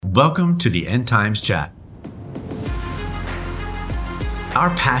Welcome to the End Times Chat. Our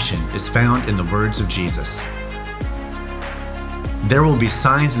passion is found in the words of Jesus. There will be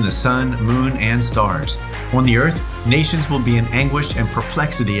signs in the sun, moon, and stars. On the earth, nations will be in anguish and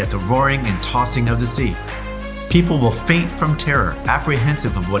perplexity at the roaring and tossing of the sea. People will faint from terror,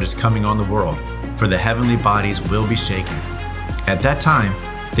 apprehensive of what is coming on the world, for the heavenly bodies will be shaken. At that time,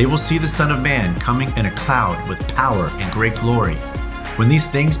 they will see the Son of Man coming in a cloud with power and great glory. When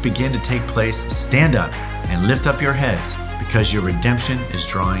these things begin to take place, stand up and lift up your heads, because your redemption is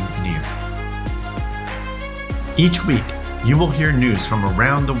drawing near. Each week, you will hear news from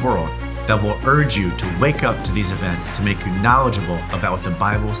around the world that will urge you to wake up to these events to make you knowledgeable about what the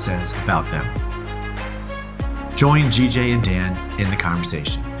Bible says about them. Join GJ and Dan in the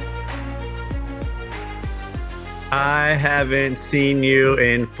conversation. I haven't seen you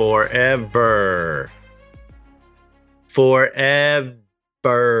in forever. Forever.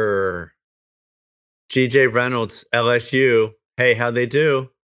 GJ Reynolds, LSU. Hey, how'd they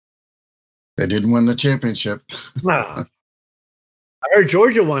do? They didn't win the championship. I heard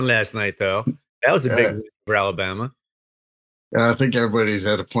Georgia won last night, though. That was a big win for Alabama. Yeah, I think everybody's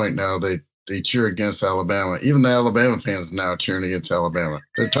at a point now they cheer against Alabama. Even the Alabama fans are now cheering against Alabama.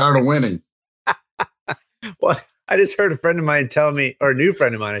 They're tired of winning. Well, I just heard a friend of mine tell me, or a new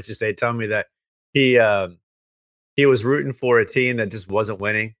friend of mine, I should say, tell me that he was rooting for a team that just wasn't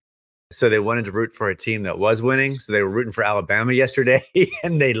winning. So they wanted to root for a team that was winning. So they were rooting for Alabama yesterday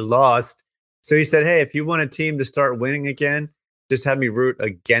and they lost. So he said, hey, if you want a team to start winning again, just have me root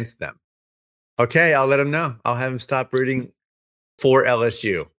against them. Okay, I'll let him know. I'll have him stop rooting for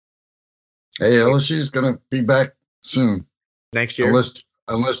LSU. Hey, LSU's going to be back soon. Next year?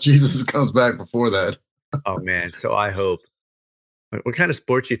 Unless Jesus comes back before that. Oh, man. So I hope. What kind of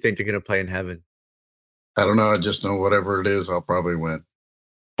sports do you think they're going to play in heaven? I don't know. I just know whatever it is, I'll probably win.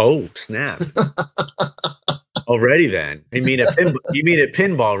 Oh, snap. Already then. You mean at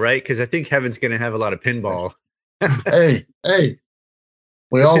pinball, right? Because I think heaven's going to have a lot of pinball. hey,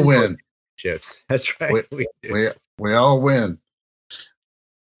 we all win. Chips. That's right. We all win.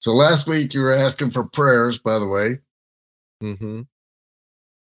 So last week you were asking for prayers, by the way,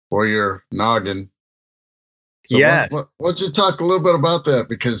 for your noggin. So yes. Why don't you talk a little bit about that?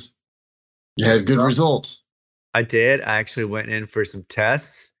 Because you had good results. I did. I actually went in for some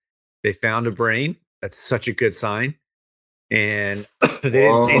tests. They found a brain. That's such a good sign. And they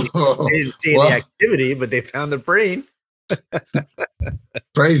didn't see any activity, but they found the brain.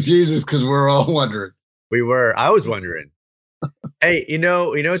 Praise Jesus, because we're all wondering. I was wondering. Hey, you know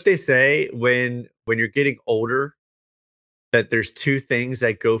what they say when you're getting older, that there's two things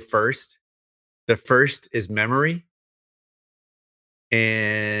that go first. The first is memory.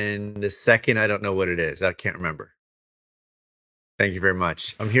 And the second, I don't know what it is. I can't remember. Thank you very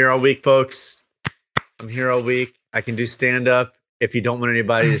much. I'm here all week, folks. I'm here all week. I can do stand-up. If you don't want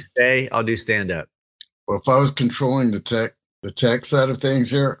anybody to stay, I'll do stand-up. Well, if I was controlling the tech side of things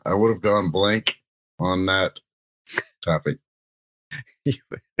here, I would have gone blank on that topic.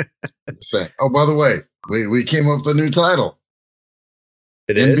 Oh, by the way, we came up with a new title.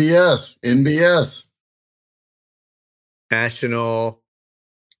 It is? NBS. National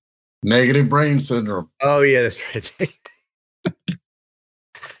Negative Brain Syndrome. Oh, yeah, that's right.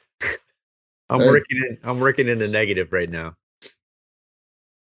 I'm working in the negative right now.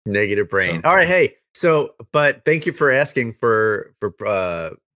 Negative brain. All right. Hey, but thank you for asking for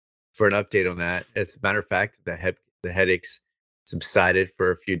an update on that. As a matter of fact, the headaches subsided for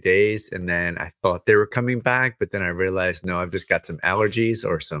a few days, and then I thought they were coming back, but then I realized, no, I've just got some allergies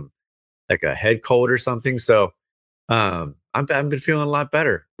or some like a head cold or something. So I've been feeling a lot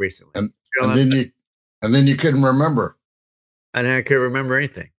better recently. And then you couldn't remember. And I couldn't remember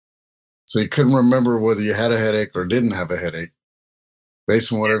anything. So you couldn't remember whether you had a headache or didn't have a headache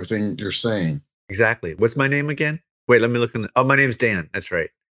based on everything you're saying. Exactly. What's my name again? Wait, let me look my name's Dan. That's right.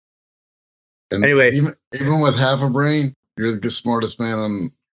 And anyway, even with half a brain, you're the smartest man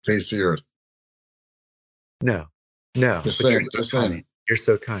on the face of the earth. No. Just saying. You're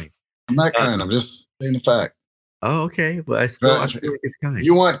so kind. I'm not kind. I'm just saying the fact. Oh, okay. Well, I feel like it's kind.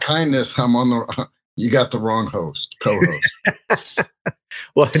 You want kindness? You got the wrong co-host.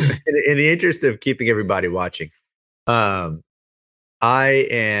 Well, in the interest of keeping everybody watching, I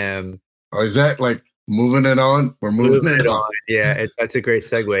am. Oh, is that like moving it on? We're moving it on. Yeah, that's a great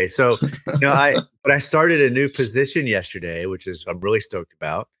segue. So, I started a new position yesterday, which I'm really stoked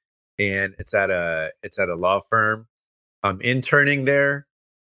about, and it's at a law firm. I'm interning there.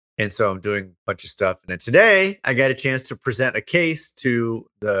 And so I'm doing a bunch of stuff. And then today I got a chance to present a case to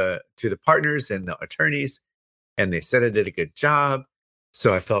the partners and the attorneys. And they said I did a good job.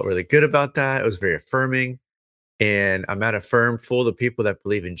 So I felt really good about that. It was very affirming. And I'm at a firm full of people that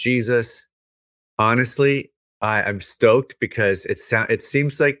believe in Jesus. Honestly, I'm stoked because it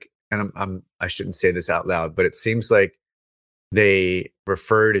seems like, and I shouldn't say this out loud, but it seems like they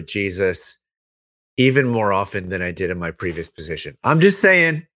refer to Jesus even more often than I did in my previous position. I'm just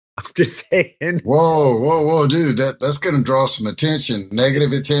saying. I'm just saying. Whoa, dude! That's going to draw some attention,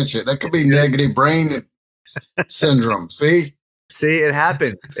 negative attention. That could be negative brain syndrome. See? See, it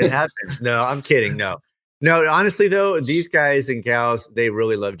happens. It happens. No, I'm kidding. No. Honestly, though, these guys and gals, they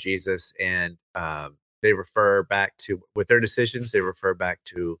really love Jesus, and they refer back to with their decisions. They refer back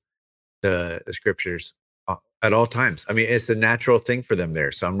to the scriptures at all times. I mean, it's a natural thing for them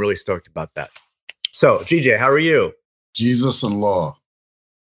there. So I'm really stoked about that. So, GJ, how are you? Jesus and law.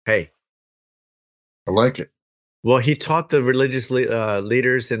 Hey, I like it. well, he taught the religious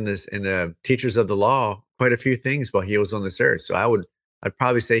leaders and the teachers of the law quite a few things while he was on this earth. So I'd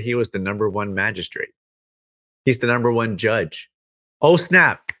probably say he was the number one magistrate. He's the number one judge. Oh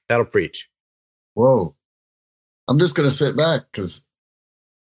snap! That'll preach. Whoa! I'm just gonna sit back because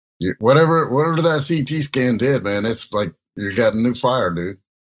whatever that CT scan did, man, it's like you got a new fire, dude.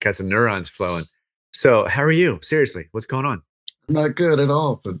 Got some neurons flowing. So, how are you? Seriously, what's going on? Not good at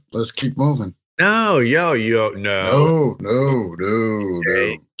all, but let's keep moving. No, no.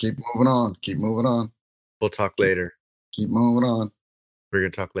 Okay. Keep moving on. We'll talk later. Keep moving on. We're gonna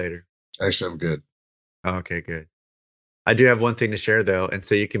talk later. Actually, I'm good. Okay, good. I do have one thing to share though, and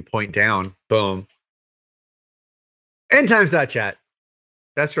so you can point down. Boom. ENDTIMES.chat.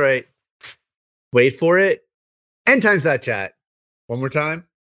 That's right. Wait for it. ENDTIMES.chat. One more time.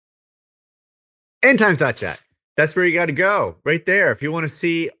 ENDTIMES.chat. That's where you got to go, right there. If you want to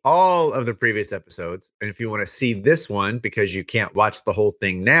see all of the previous episodes, and if you want to see this one because you can't watch the whole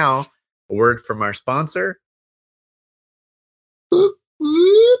thing now, a word from our sponsor.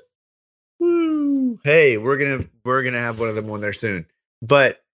 Hey, we're gonna have one of them on there soon.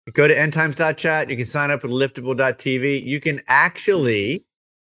 But go to endtimes.chat. You can sign up with liftable.tv. You can actually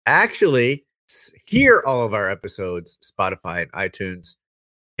hear all of our episodes, Spotify and iTunes.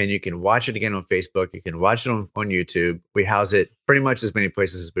 And you can watch it again on Facebook. You can watch it on YouTube. We house it pretty much as many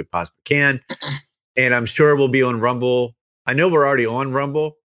places as we possibly can. And I'm sure we'll be on Rumble. I know we're already on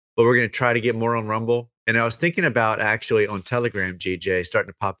Rumble, but we're going to try to get more on Rumble. And I was thinking about actually on Telegram, GJ,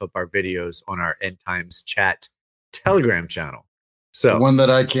 starting to pop up our videos on our End Times Chat Telegram channel. So the one that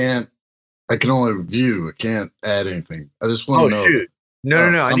I can only view. I can't add anything. I just want to know. Shoot. No.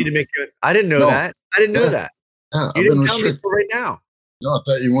 I need to make it. I didn't know that. I didn't know that. Yeah, you didn't tell me right now. No, I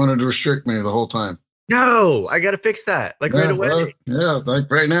thought you wanted to restrict me the whole time. No, I got to fix that right away. Like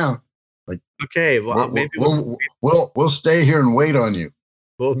right now. Like okay, well maybe we'll stay here and wait on you.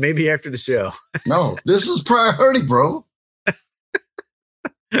 Well, maybe after the show. No, this is priority, bro.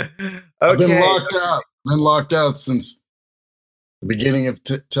 Okay. I've been locked out since the beginning of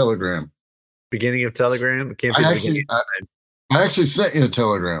Telegram. Beginning of Telegram? I actually sent you a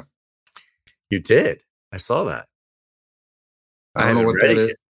telegram. You did. I saw that. I don't know what that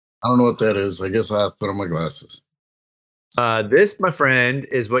is. I don't know what that is. I guess I have to put on my glasses. This, my friend,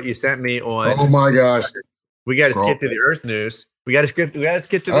 is what you sent me on. Oh my gosh. We got to skip to the Earth news. We got to skip to the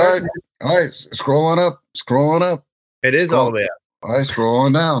Earth news. All right. Scrolling up. It is all the way up. All right,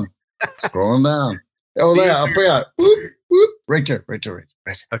 scrolling down. Oh, there. I forgot. Whoop. Right there.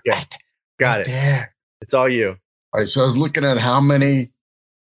 Okay. Got it. There. It's all you. All right. So I was looking at how many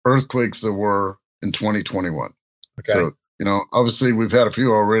earthquakes there were in 2021. Okay. So, obviously we've had a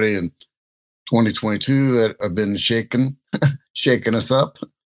few already in 2022 that have been shaking us up.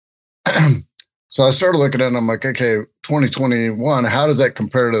 So I started looking at it and I'm like, okay, 2021, how does that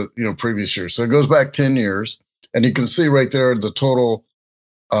compare to, previous years? So it goes back 10 years and you can see right there the total.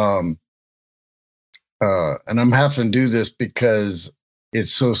 And I'm having to do this because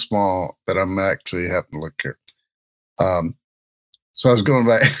it's so small that I'm actually having to look here. So I was going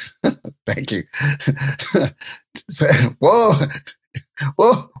back. Thank you. Whoa,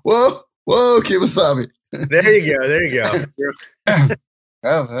 Kimasabi. There you go.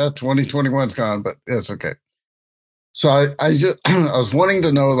 2021's gone, but that's okay. So I was wanting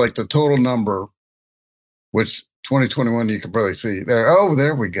to know like the total number, which 2021 you can probably see there. Oh,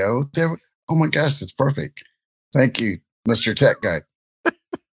 there we go. Oh my gosh, it's perfect. Thank you, Mr. Tech Guy.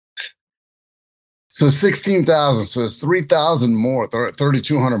 So 16,000. So it's 3,000 more,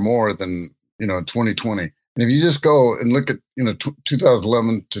 3,200 more than 2020. And if you just go and look at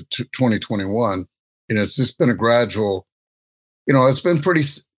 2011 to 2021, it's just been a gradual. It's been pretty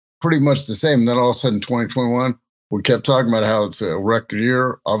much the same. And then all of a sudden, 2021, we kept talking about how it's a record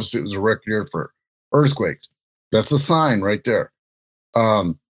year. Obviously, it was a record year for earthquakes. That's a sign right there.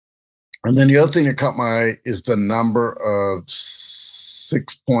 And then the other thing that caught my eye is the number of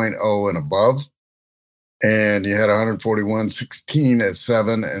 6.0 and above. And you had 141, 16 at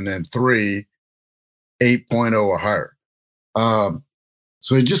 7, and then 3, 8.0 or higher.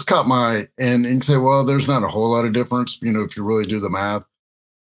 So it just caught my, and you can say, well, there's not a whole lot of difference, if you really do the math.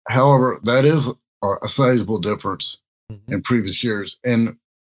 However, that is a sizable difference in previous years. And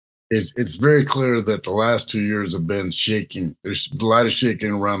it's very clear that the last 2 years have been shaking. There's a lot of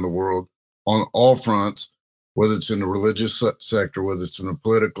shaking around the world on all fronts, whether it's in the religious sector, whether it's in the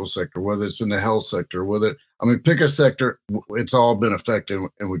political sector, whether it's in the health sector, pick a sector, it's all been affected,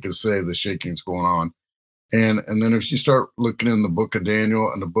 and we can say the shaking's going on. And then if you start looking in the book of Daniel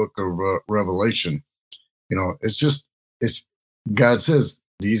and the book of Revelation, it's God says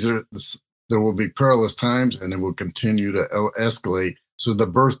there will be perilous times, and it will continue to escalate. So the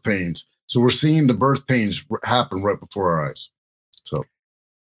birth pains. So we're seeing the birth pains happen right before our eyes. So,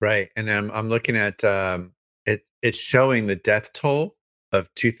 right, and I'm looking at it's showing the death toll of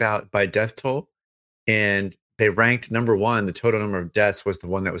 2000 by death toll, and they ranked number one. The total number of deaths was the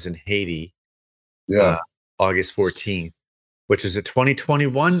one that was in Haiti. Yeah. August 14th, which is a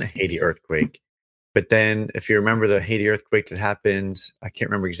 2021 Haiti earthquake. But then if you remember the Haiti earthquake that happened, I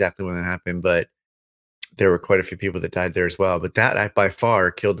can't remember exactly when it happened, but there were quite a few people that died there as well. But that by far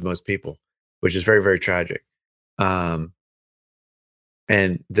killed the most people, which is very, very tragic. And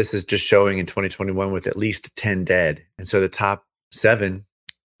this is just showing in 2021 with at least 10 dead. And so the top 7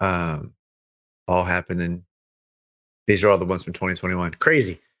 all happened. And these are all the ones from 2021.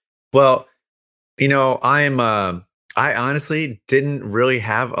 Crazy. Well, I honestly didn't really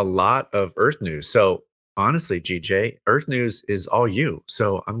have a lot of Earth news. So honestly, GJ, Earth news is all you.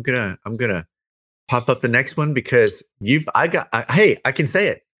 So I'm gonna pop up the next one because I can say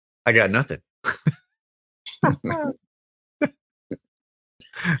it. I got nothing.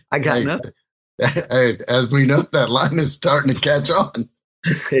 I got nothing. As we know, that line is starting to catch on.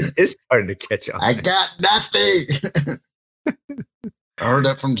 It is starting to catch on. I got nothing. I heard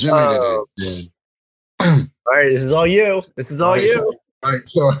that from Jimmy today. All right, this is all you. This is all you. All right,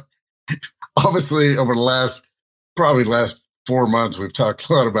 so obviously over the last 4 months, we've talked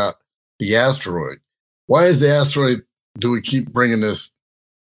a lot about the asteroid. Why is the asteroid? Do we keep bringing this,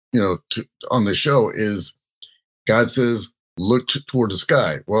 on the show? Is God says look toward the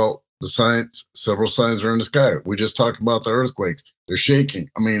sky. Well, several signs are in the sky. We just talked about the earthquakes. They're shaking.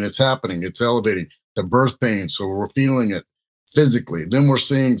 It's happening. It's elevating. The birth pain. So we're feeling it physically. Then we're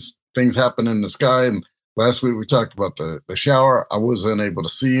seeing things happen in the sky. And last week we talked about the shower. I wasn't able to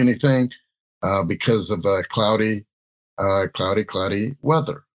see anything because of cloudy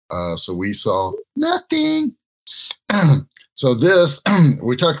weather. So we saw nothing. So this,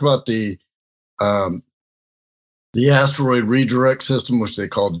 we talked about the asteroid redirect system, which they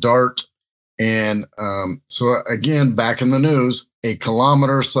call DART. And so again, back in the news, a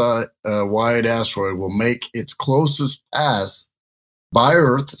kilometer wide asteroid will make its closest pass by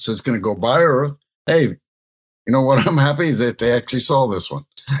Earth. So it's going to go by Earth. Hey, you know what? I'm happy is that they actually saw this one.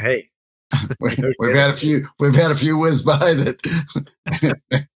 Hey, we've had a few whiz by that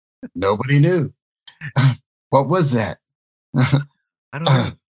nobody knew. What was that? I don't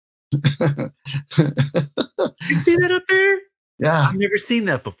know. You see that up there? Yeah. I've never seen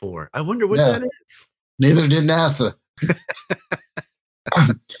that before. I wonder what that is. Neither did NASA.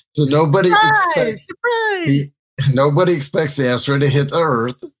 So nobody expects the asteroid to hit the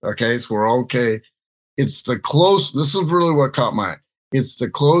Earth. Okay, so we're okay. It's the close. This is really what caught my eye. It's the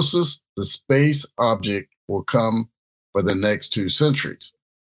closest the space object will come for the next 2 centuries.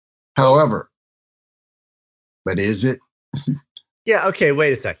 However, but is it? Yeah. Okay.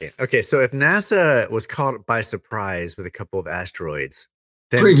 Wait a second. Okay. So if NASA was caught by surprise with a couple of asteroids,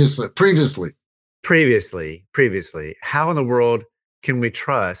 then previously, how in the world can we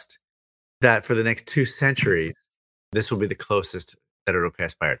trust that for the next 2 centuries, this will be the closest that it'll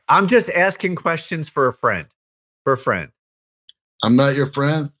pass by Earth? I'm just asking questions for a friend. I'm not your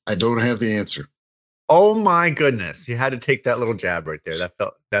friend. I don't have the answer. Oh my goodness. You had to take that little jab right there.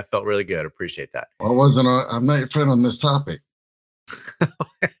 That felt really good. Appreciate that. Well, I'm not your friend on this topic.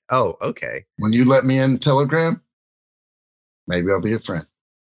 Oh, okay. When you let me in Telegram, maybe I'll be a friend.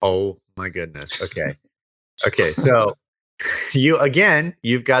 Oh my goodness. Okay. Okay. So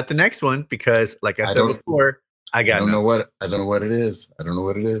you've got the next one because like I said before, I don't know what it is.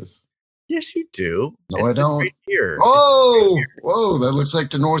 Yes, you do. No, I don't. Right here. Whoa, that looks like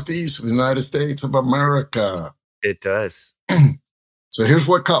the Northeast of the United States of America. It does. So here's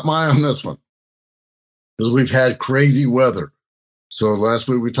what caught my eye on this one. Because we've had crazy weather. So last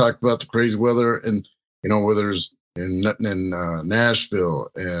week we talked about the crazy weather and, where there's in Nashville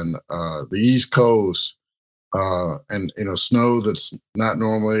and the East Coast, and snow that's not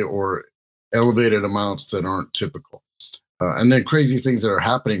normally or elevated amounts that aren't typical, and then crazy things that are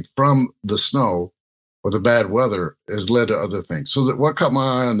happening from the snow or the bad weather has led to other things. So that what caught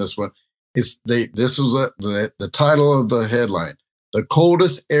my eye on this one is this was the title of the headline: "The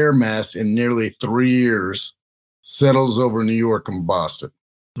coldest air mass in nearly 3 years settles over New York and Boston."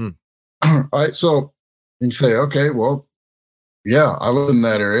 All right, so you say, okay, well, yeah, I live in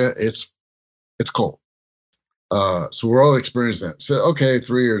that area. It's cold. So we're all experiencing that. So, okay,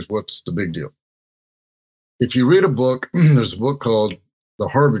 3 years, what's the big deal? If you read a book, there's a book called The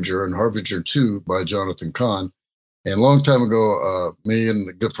Harbinger and Harbinger 2 by Jonathan Cahn. And a long time ago, me and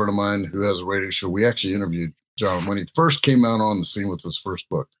a good friend of mine who has a radio show, we actually interviewed John when he first came out on the scene with his first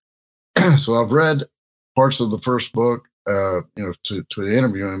book. So I've read parts of the first book, to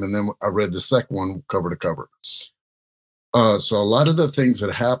interview him, and then I read the second one cover to cover. So a lot of the things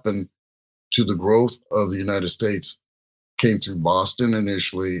that happened to the growth of the United States came through Boston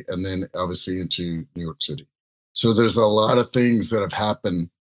initially, and then obviously into New York City. So there's a lot of things that have happened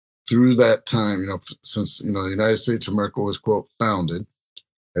through that time, since, the United States of America was, quote, founded.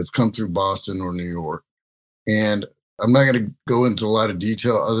 It's come through Boston or New York. And I'm not going to go into a lot of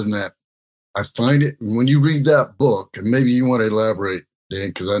detail other than that. I find it, when you read that book, and maybe you want to elaborate,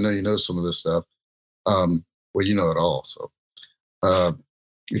 Dan, because I know you know some of this stuff. Well, you know it all, so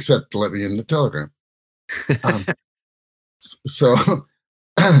except to let me in the Telegram. So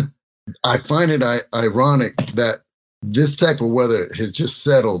I find it ironic that this type of weather has just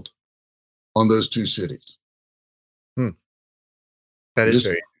settled on those two cities. That is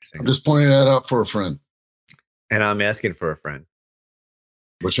very interesting. I'm just pointing that out for a friend. And I'm asking for a friend.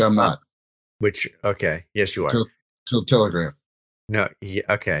 Which I'm not. Okay. Yes, you are. Till Telegram. No, yeah,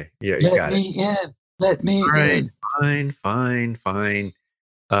 okay. Yeah, you got it. Let me in. Fine.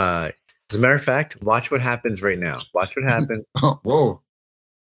 As a matter of fact, watch what happens right now. Watch what happens. Oh, whoa.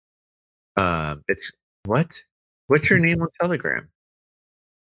 It's what? What's your name on Telegram?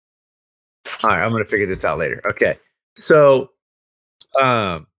 All right, I'm gonna figure this out later. Okay. So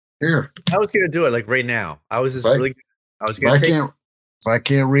here. I was gonna do it like right now. I was gonna if I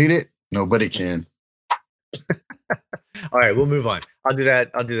can't read it, nobody can. All right, we'll move on. I'll do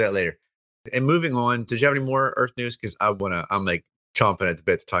that later. And moving on, did you have any more Earth news? Because I'm like chomping at the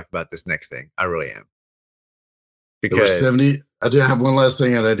bit to talk about this next thing. I really am. Because 70. I did have one last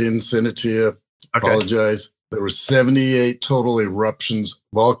thing, and I didn't send it to you. Okay. Apologize. There were 78 total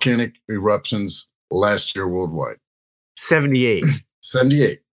volcanic eruptions last year worldwide. 78.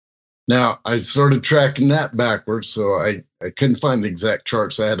 78. Now, I started tracking that backwards, so I couldn't find the exact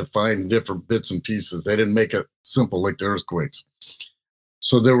charts. I had to find different bits and pieces. They didn't make it simple like the earthquakes.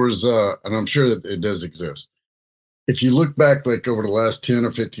 So there was, and I'm sure that it does exist. If you look back like over the last 10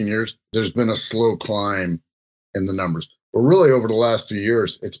 or 15 years, there's been a slow climb in the numbers. But really over the last 2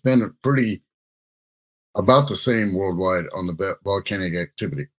 years, it's been about the same worldwide on the volcanic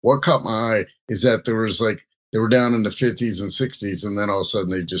activity. What caught my eye is that they were down in the 50s and 60s, and then all of a sudden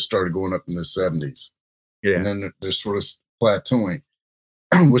they just started going up in the 70s. Yeah. And then they're sort of plateauing,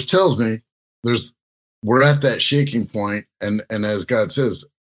 which tells me we're at that shaking point, and as God says,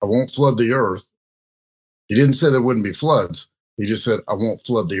 I won't flood the earth. He didn't say there wouldn't be floods. He just said, I won't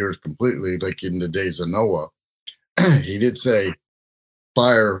flood the earth completely, like in the days of Noah. He did say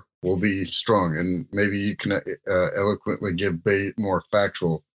fire will be strong, and maybe you can eloquently give more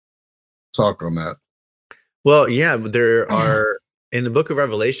factual talk on that. Well, yeah, there are, in the book of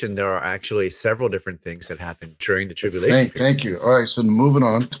Revelation, there are actually several different things that happen during the tribulation. Thank you. All right, so moving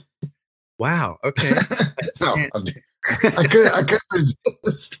on. Wow. Okay. No, I couldn't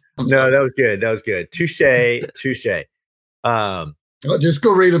resist. No, that was good. Touche. Well, just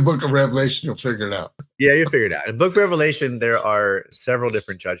go read the book of Revelation. You'll figure it out. Yeah, you'll figure it out. In the book of Revelation, there are several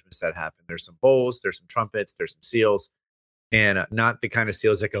different judgments that happen. There's some bowls, there's some trumpets, there's some seals, and not the kind of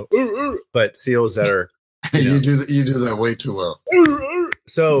seals that go, but seals that are. You do that way too well.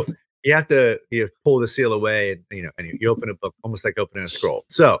 So you have to pull the seal away, and you open a book, almost like opening a scroll.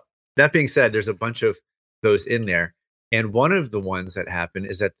 So that being said, there's a bunch of those in there, and one of the ones that happen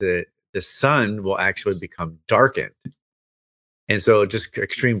is that the sun will actually become darkened, and so just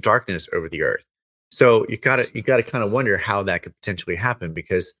extreme darkness over the earth. So you gotta kind of wonder how that could potentially happen,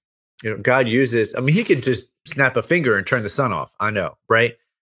 because God uses. I mean, He could just snap a finger and turn the sun off. I know, right?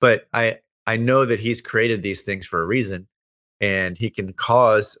 But I know that He's created these things for a reason, and He can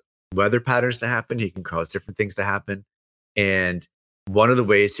cause weather patterns to happen. He can cause different things to happen. And one of the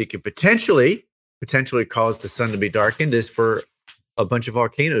ways He could potentially cause the sun to be darkened is for a bunch of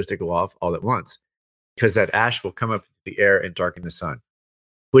volcanoes to go off all at once. because that ash will come up into the air and darken the sun,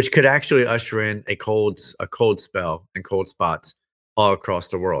 which could actually usher in a cold spell and cold spots all across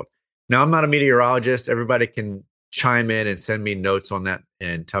the world. Now, I'm not a meteorologist. Everybody can chime in and send me notes on that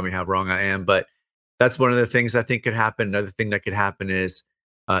and tell me how wrong I am. But that's one of the things I think could happen. Another thing that could happen is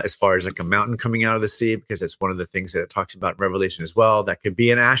as far as like a mountain coming out of the sea, because that's one of the things that it talks about in Revelation as well. That could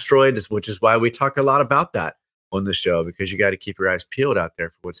be an asteroid, which is why we talk a lot about that on the show, because you got to keep your eyes peeled out there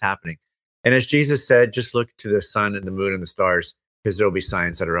for what's happening. And as Jesus said, just look to the sun and the moon and the stars, because there'll be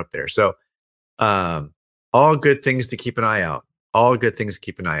signs that are up there. So all good things to keep an eye out. All good things to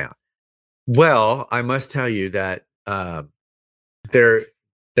keep an eye out. Well, I must tell you that there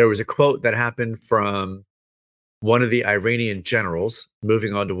was a quote that happened from one of the Iranian generals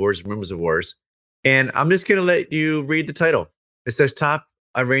moving on to wars and rumors of wars. And I'm just going to let you read the title. It says, top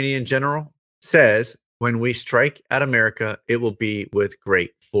Iranian general says, when we strike at America, it will be with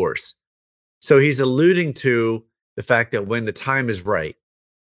great force. So he's alluding to the fact that when the time is right,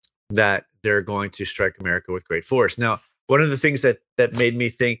 that they're going to strike America with great force. Now, one of the things that made me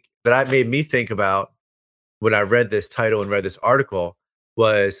think about when I read this title and read this article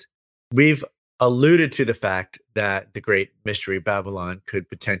was we've alluded to the fact that the great mystery Babylon could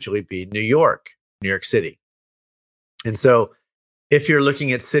potentially be New York City. And so if you're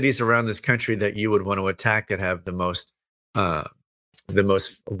looking at cities around this country that you would want to attack that have the most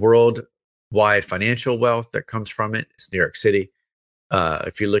worldwide financial wealth that comes from it, it's New York City.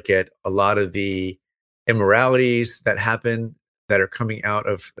 If you look at a lot of the immoralities that happen that are coming out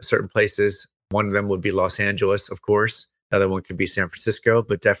of certain places, one of them would be Los Angeles, of course. Another one could be San Francisco,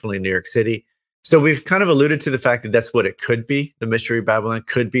 but definitely New York City. So we've kind of alluded to the fact that that's what it could be. The mystery Babylon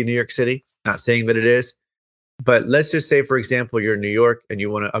could be New York City. Not saying that it is, but let's just say, for example, you're in New York and you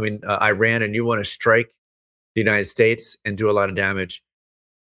want to, Iran, and you want to strike the United States and do a lot of damage.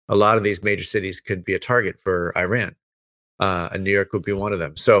 A lot of these major cities could be a target for Iran. And New York would be one of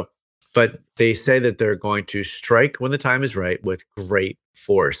them. So, but they say that they're going to strike when the time is right with great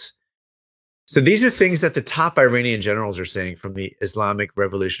force. So these are things that the top Iranian generals are saying from the Islamic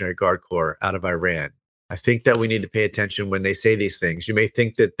Revolutionary Guard Corps out of Iran. I think that we need to pay attention when they say these things. You may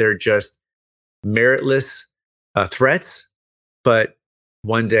think that they're just meritless threats, but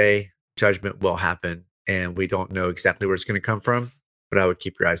one day judgment will happen, and we don't know exactly where it's going to come from, but I would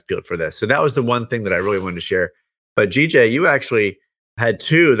keep your eyes peeled for this. So that was the one thing that I really wanted to share. But GJ, you actually had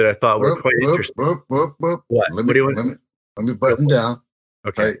two that I thought were quite interesting. What? What do you want? Let me button down.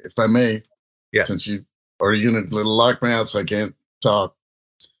 Okay. If I may. Yes. Since you are going to lock me out so I can't talk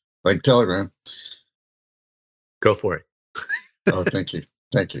like Telegram. Go for it. Oh, thank you.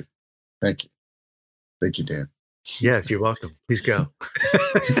 Thank you, Dan. Yes, you're welcome. Please go.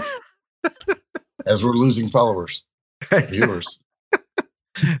 As we're losing followers, viewers.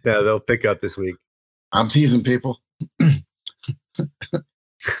 No, they'll pick up this week. I'm teasing people.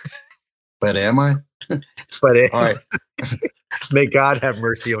 But am I? But all right. May God have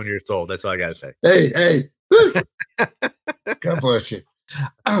mercy on your soul. That's all I got to say. Hey. God bless you.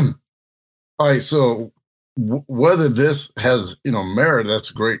 All right. So whether this has, merit,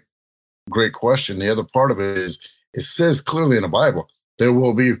 that's a great question. The other part of it is it says clearly in the Bible, there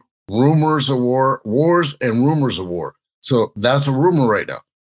will be rumors of wars and rumors of war. So that's a rumor right now.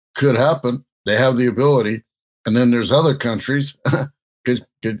 Could happen. They have the ability. And then there's other countries, good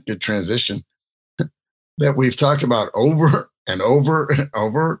transition, that we've talked about over and over and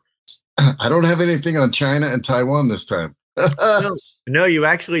over. I don't have anything on China and Taiwan this time. No, you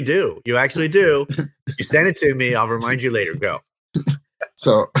actually do. You send it to me. I'll remind you later. Go.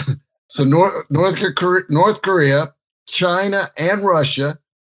 So North Korea, China, and Russia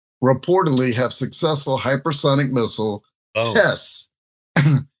reportedly have successful hypersonic missile tests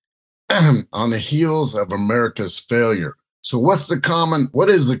on the heels of America's failure. So what is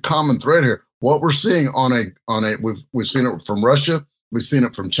the common thread here? What we're seeing we've seen it from Russia, we've seen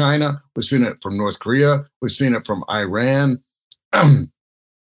it from China, we've seen it from North Korea, we've seen it from Iran, and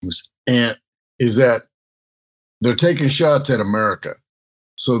is that they're taking shots at America.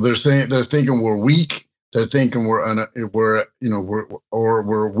 So they're thinking we're weak. They're thinking we're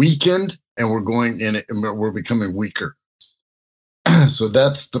weakened, and we're going in it, and we're becoming weaker. So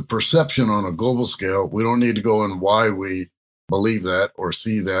that's the perception on a global scale. We don't need to go in why we believe that or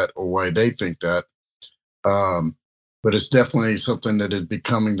see that or why they think that. But it's definitely something that is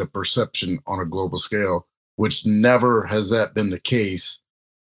becoming the perception on a global scale, which never has that been the case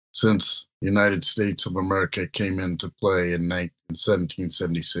since the United States of America came into play in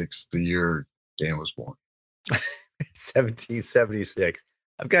 1776, the year Dan was born. 1776.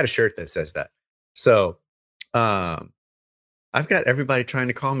 I've got a shirt that says that. So I've got everybody trying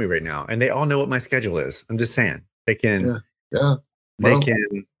to call me right now, and they all know what my schedule is. I'm just saying they can. Yeah. Yeah. They Well, can.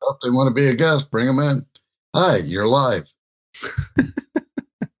 if they want to be a guest, bring them in. Hi, you're live.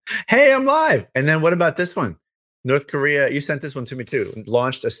 Hey, I'm live. And then what about this one? North Korea, you sent this one to me too.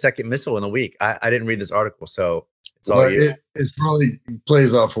 Launched a second missile in a week. I didn't read this article, so it's all you. It really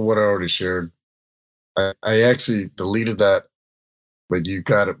plays off of what I already shared. I actually deleted that, but you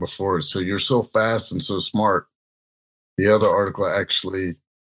got it before. So you're so fast and so smart. The other article actually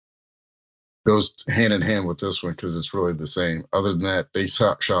goes hand in hand with this one because it's really the same. Other than that, they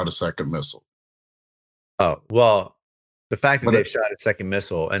shot a second missile. Oh, well, the fact that they shot a second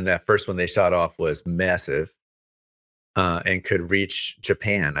missile and that first one they shot off was massive and could reach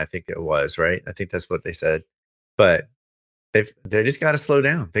Japan, I think it was, right? I think that's what they said. But they just got to slow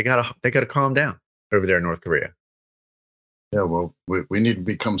down. They got to calm down over there in North Korea. Yeah, well, we need to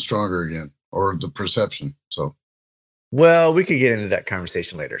become stronger again, or the perception. So, well, we could get into that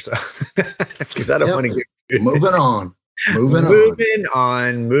conversation later. So, because I don't want to get moving on.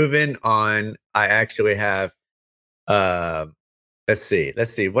 Moving on. I actually have. Let's see.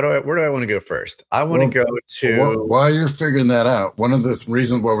 Where do I want to go first? I want to go to. While you're figuring that out, one of the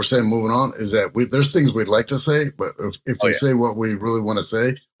reasons why we're saying moving on is that there's things we'd like to say, but if we say what we really want to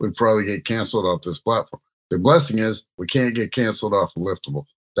say, we'd probably get canceled off this platform. The blessing is we can't get canceled off of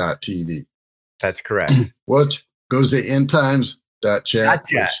liftable.tv. That's correct. Which goes to ENDTIMES chat,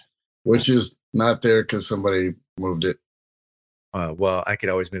 which is not there because somebody moved it. Well, I could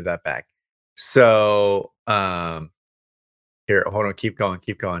always move that back. So here, hold on, keep going.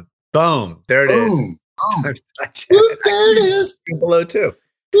 Boom, there it is. Boom. There it is. Below too.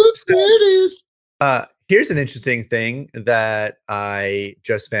 There it is. Here's an interesting thing that I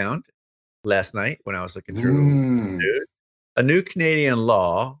just found last night when I was looking through the news. A new Canadian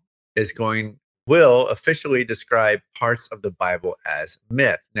law will officially describe parts of the Bible as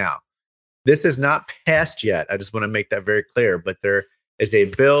myth. Now, this is not passed yet. I just want to make that very clear. But there is a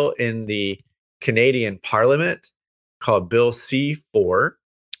bill in the Canadian Parliament called Bill C4,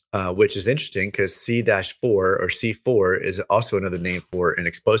 which is interesting because C-4 or C4 is also another name for an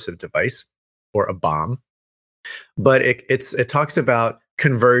explosive device or a bomb. But it talks about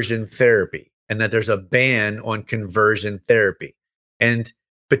conversion therapy and that there's a ban on conversion therapy. And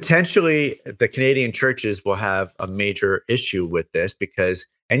potentially the Canadian churches will have a major issue with this because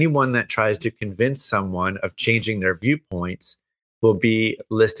anyone that tries to convince someone of changing their viewpoints will be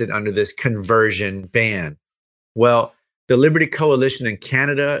listed under this conversion ban. Well, the Liberty Coalition in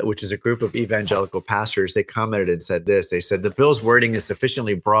Canada, which is a group of evangelical pastors, they commented and said this. They said, the bill's wording is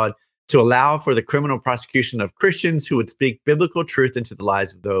sufficiently broad to allow for the criminal prosecution of Christians who would speak biblical truth into the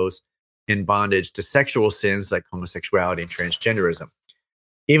lives of those in bondage to sexual sins like homosexuality and transgenderism.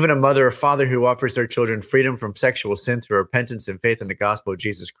 Even a mother or father who offers their children freedom from sexual sin through repentance and faith in the gospel of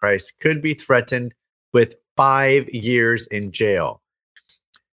Jesus Christ could be threatened with 5 years in jail.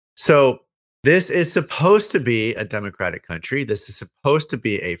 So this is supposed to be a democratic country. This is supposed to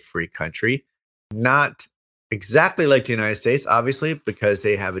be a free country, not exactly like the United States, obviously, because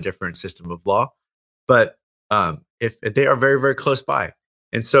they have a different system of law. But if they are very, very close by.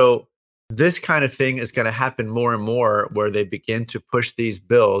 And so this kind of thing is going to happen more and more where they begin to push these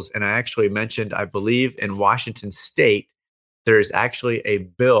bills. And I actually mentioned, I believe in Washington State, there is actually a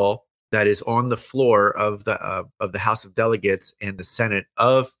bill that is on the floor of the House of Delegates and the Senate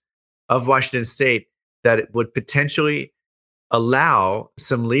of Washington State that it would potentially allow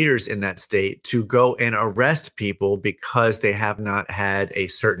some leaders in that state to go and arrest people because they have not had a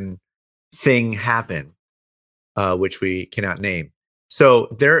certain thing happen, which we cannot name. So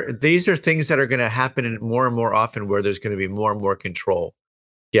these are things that are going to happen more and more often where there's going to be more and more control.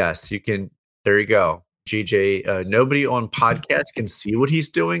 Yes, you can. There you go. GJ, nobody on podcasts can see what he's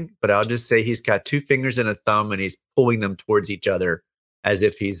doing, but I'll just say he's got 2 fingers and a thumb and he's pulling them towards each other as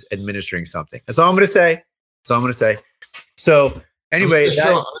if he's administering something. That's all I'm going to say. So anyway,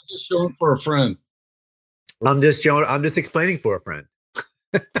 I'm just showing for a friend. I'm just explaining for a friend.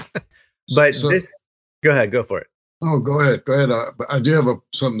 But go ahead, go for it. Oh, go ahead. I do have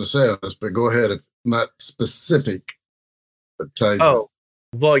something to say on this, but go ahead. If not specific, but ties in.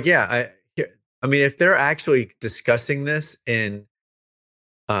 Well, yeah. I mean, if they're actually discussing this in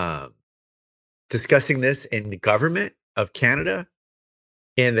the government of Canada,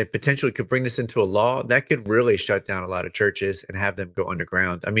 and they potentially could bring this into a law, that could really shut down a lot of churches and have them go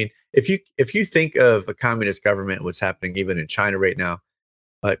underground. I mean, if you think of a communist government, what's happening even in China right now,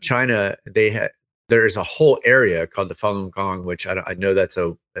 China, there is a whole area called the Falun Gong, which I know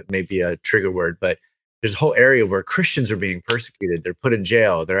that may be a trigger word, but there's a whole area where Christians are being persecuted. They're put in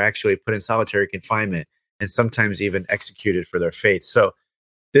jail. They're actually put in solitary confinement. and sometimes even executed for their faith. So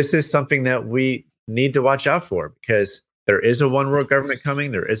this is something that we need to watch out for, because there is a one world government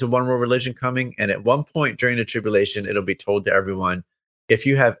coming. There is a one world religion coming. And at one point during the tribulation, it'll be told to everyone, if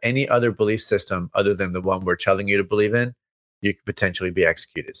you have any other belief system other than the one we're telling you to believe in, you could potentially be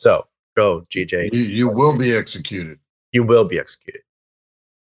executed. So go, GJ. You will be executed. You will be executed.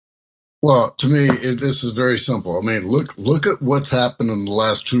 Well, to me, this is very simple. I mean, look at what's happened in the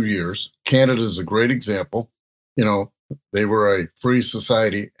last 2 years. Canada is a great example. You know, they were a free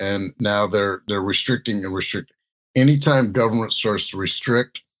society, and now they're restricting and restricting. Anytime government starts to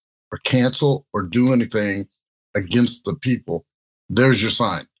restrict or cancel or do anything against the people, there's your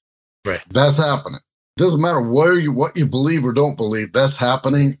sign. Right. That's happening. Doesn't matter what you believe or don't believe. That's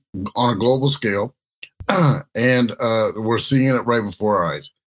happening on a global scale, and we're seeing it right before our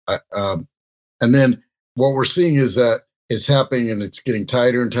eyes. And then what we're seeing is that it's happening and it's getting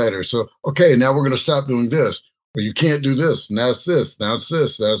tighter and tighter. So, okay, now we're going to stop doing this. Well, you can't do this. Now it's this. Now it's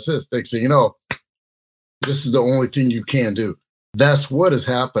this. Now it's this. Next thing you know, this is the only thing you can do. That's what is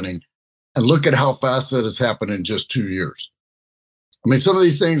happening. And look at how fast that has happened in just 2 years. I mean, some of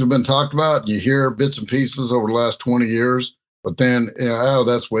these things have been talked about. You hear bits and pieces over the last 20 years, but then, oh,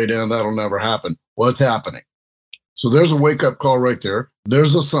 that's way down. That'll never happen. Well, it's happening. So there's a wake-up call right there.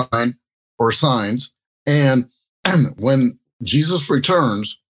 There's a sign or signs. And when Jesus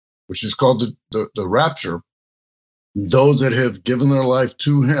returns, which is called the rapture, those that have given their life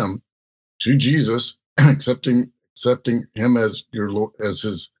to him, to Jesus, accepting him as your Lord,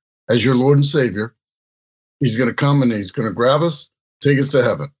 as your Lord and Savior, he's going to come and he's going to grab us, take us to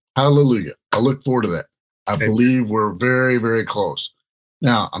heaven. Hallelujah. I look forward to that. I believe we're very, very close.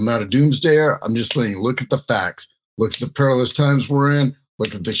 Now, I'm not a doomsdayer. I'm just saying, look at the facts. Look at the perilous times we're in.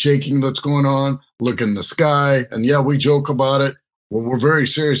 Look at the shaking that's going on. Look in the sky. And yeah, we joke about it. Well, we're very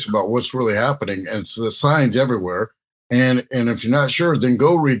serious about what's really happening. And it's the signs everywhere. And if you're not sure, then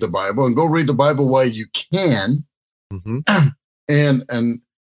go read the Bible, and go read the Bible while you can. Mm-hmm. And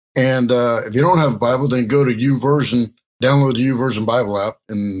if you don't have a Bible, then go to YouVersion, download the YouVersion Bible app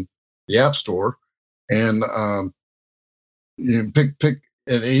in the App Store, and you know, pick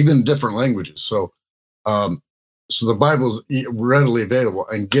and even different languages. So the Bible's readily available,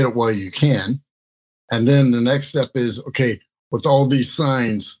 and get it while you can. And then the next step is, okay, with all these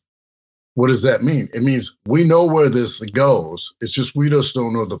signs, what does that mean? It means we know where this goes. It's just we just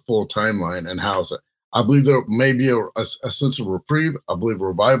don't know the full timeline and how's it. I believe there may be a sense of reprieve. I believe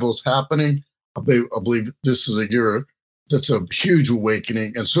revival's happening. I believe this is a year that's a huge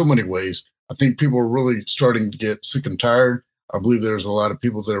awakening in so many ways. I think people are really starting to get sick and tired. I believe there's a lot of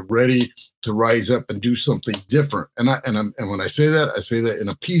people that are ready to rise up and do something different. And when I say that in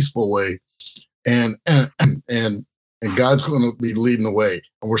a peaceful way, and God's going to be leading the way.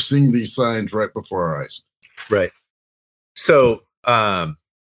 And we're seeing these signs right before our eyes. Right. So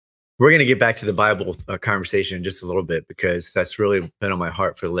we're going to get back to the Bible conversation in just a little bit, because that's really been on my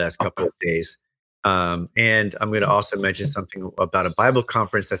heart for the last couple of days. And I'm going to also mention something about a Bible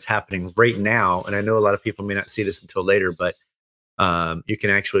conference that's happening right now. And I know a lot of people may not see this until later, but you can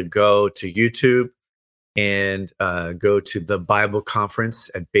actually go to YouTube and go to the Bible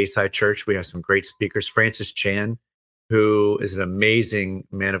conference at Bayside Church. We have some great speakers. Francis Chan, who is an amazing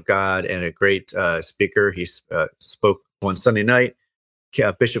man of God and a great speaker. He spoke one Sunday night.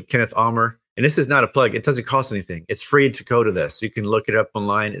 Bishop Kenneth Almer. And this is not a plug. It doesn't cost anything. It's free to go to this. You can look it up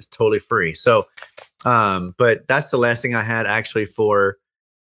online. It's totally free. So, but that's the last thing I had actually for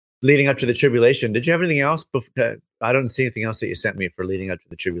leading up to the tribulation. Did you have anything else? I don't see anything else that you sent me for leading up to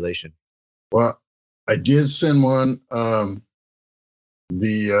the tribulation. Well, I did send one.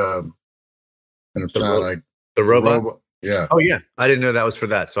 The robot. Yeah. Oh yeah. I didn't know that was for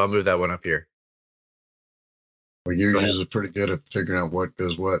that. So I'll move that one up here. Well, you're usually pretty good at figuring out what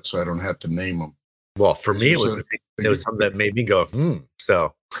does what, so I don't have to name them. Well, for me, it was something that made me go,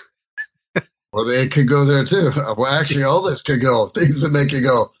 so. Well, it could go there too. Well, actually, all this could go. Things that make you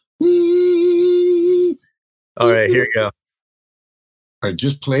go. All right, here you go. All right,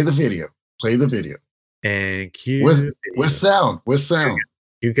 just play the video. Play the video. And cue with sound. With sound.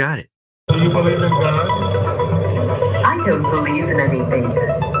 You got it. Do you believe in God? I don't believe in anything.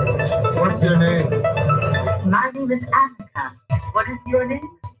 What's your name? My name is Africa. What is your name?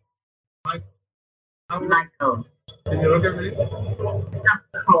 Michael. Can you look at me?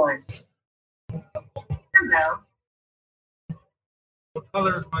 Of course. Hello. What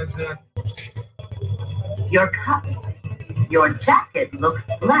color is my jacket? Your jacket looks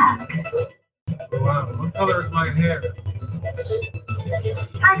black. Wow. What color is my hair?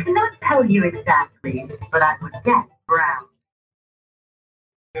 I cannot tell you exactly, but I would guess brown.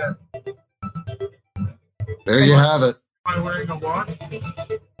 Yes. There you have it. Am I wearing a watch?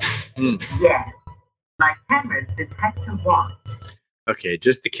 Yes. My cameras detect a watch. Okay,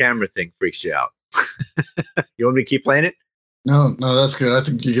 just the camera thing freaks you out. You want me to keep playing it? No, that's good. I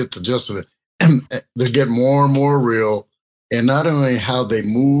think you get the gist of it. And they're getting more and more real. And not only how they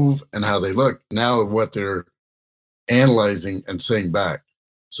move and how they look, now what they're analyzing and saying back.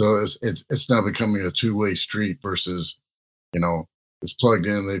 So it's now becoming a two-way street versus, it's plugged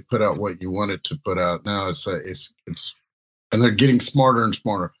in. They put out what you want it to put out. Now it's and they're getting smarter and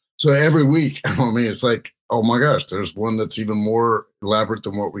smarter. So every week, it's like, oh my gosh, there's one that's even more elaborate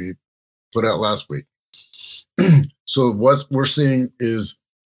than what we put out last week. So what we're seeing is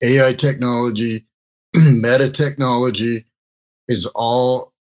AI technology, meta technology is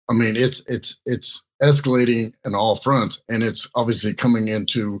all, it's escalating in all fronts, and it's obviously coming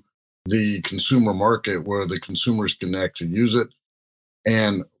into the consumer market where the consumers can actually use it.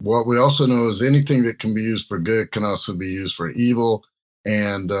 And what we also know is anything that can be used for good can also be used for evil.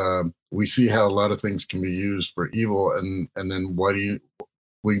 And we see how a lot of things can be used for evil. And then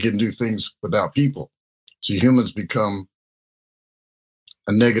we can do things without people. So humans become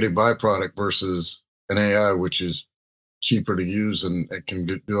a negative byproduct versus an AI, which is cheaper to use and it can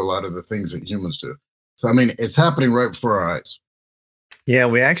do a lot of the things that humans do. So, it's happening right before our eyes. Yeah,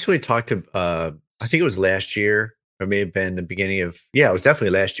 we actually talked to, I think it was last year, or may have been the beginning of, it was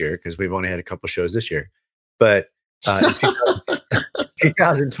definitely last year because we've only had a couple shows this year. But in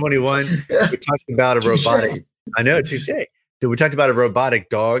 2021, we talked about a robotic, I know, touche. We talked about a robotic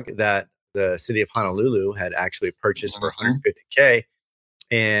dog that the city of Honolulu had actually purchased for $150K.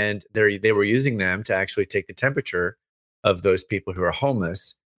 And they were using them to actually take the temperature of those people who are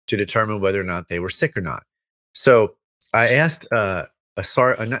homeless to determine whether or not they were sick or not. So I asked it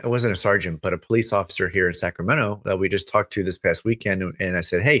wasn't a sergeant, but a police officer here in Sacramento that we just talked to this past weekend. And I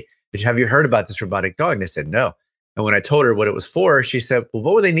said, hey, have you heard about this robotic dog? And they said, no. And when I told her what it was for, she said, well,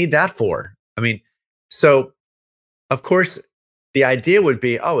 what would they need that for? So of course the idea would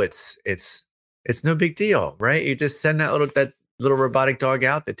be, oh, it's no big deal, right? You just send that little robotic dog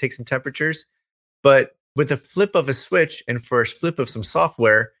out that takes some temperatures. But with a flip of a switch and for a flip of some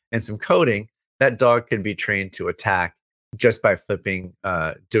software and some coding, that dog could be trained to attack just by flipping,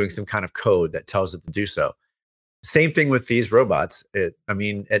 doing some kind of code that tells it to do so. Same thing with these robots. At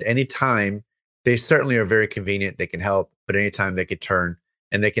any time, they certainly are very convenient. They can help, but anytime they could turn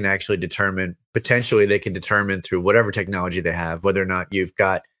and they can actually potentially they can determine through whatever technology they have, whether or not you've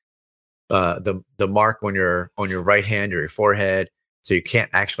got the mark on your right hand or your forehead, so you can't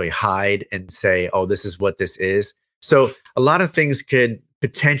actually hide and say, oh, this is what this is. So a lot of things could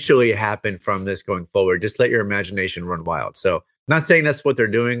potentially happen from this going forward. Just let your imagination run wild. So I'm not saying that's what they're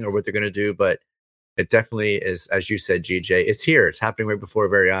doing or what they're going to do, but it definitely is, as you said, GJ, it's here. It's happening right before our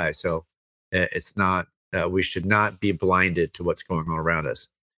very eyes. So it's not, we should not be blinded to what's going on around us.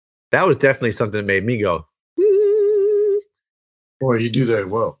 That was definitely something that made me go, Boy, you do that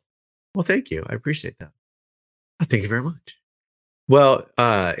well. Well, thank you. I appreciate that. Thank you very much. Well,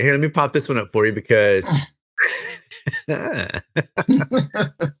 here, let me pop this one up for you because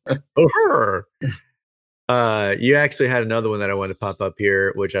you actually had another one that I wanted to pop up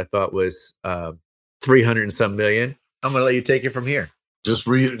here, which I thought was 300 and some million. I'm going to let you take it from here. Just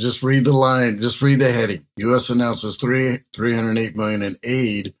read the line. Just read the heading. U.S. announces 308 million in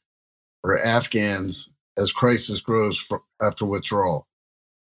aid for Afghans as crisis grows after withdrawal.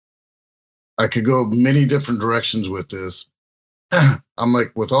 I could go many different directions with this. I'm like,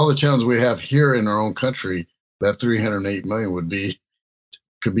 with all the challenges we have here in our own country, that 308 million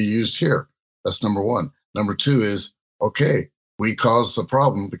could be used here. That's number one. Number two is, okay, we caused the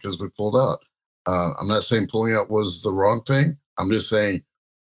problem because we pulled out. I'm not saying pulling out was the wrong thing. I'm just saying,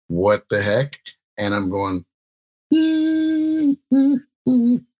 what the heck? And I'm going,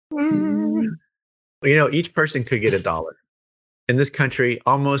 each person could get $1. In this country,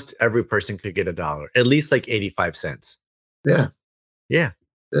 almost every person could get $1, at least like 85 cents. Yeah. Yeah.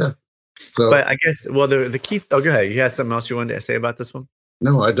 Yeah. So, but I guess, well, the key, go ahead. You had something else you wanted to say about this one?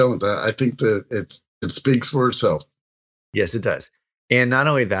 No, I don't. I think that it speaks for itself. Yes, it does. And not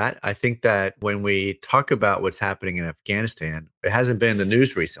only that, I think that when we talk about what's happening in Afghanistan, it hasn't been in the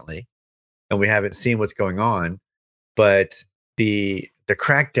news recently and we haven't seen what's going on, but the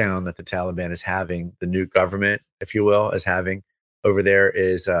crackdown that the Taliban is having, the new government, if you will, is having over there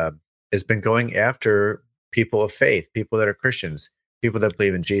has been going after people of faith, people that are Christians, people that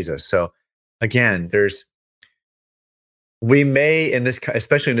believe in Jesus. So again, we may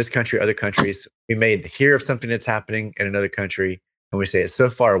especially in this country, other countries, we may hear of something that's happening in another country and we say it's so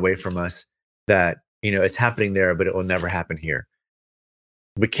far away from us that, it's happening there, but it will never happen here.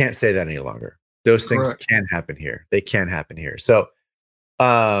 We can't say that any longer. those things Correct. can happen here. They can happen here. So,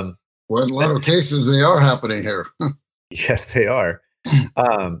 well, in a lot of cases, they are happening here. yes, they are.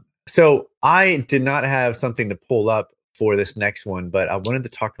 So I did not have something to pull up for this next one, but I wanted to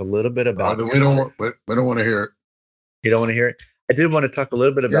talk a little bit about. We don't want to hear it. You don't want to hear it? I did want to talk a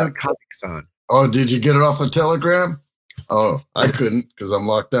little bit about Kazakhstan. Oh, did you get it off the Telegram? Oh, I couldn't because I'm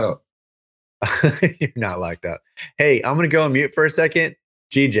locked out. You're not locked out. Hey, I'm going to go on mute for a second.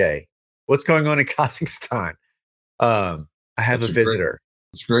 GJ, what's going on in Kazakhstan? I have a visitor.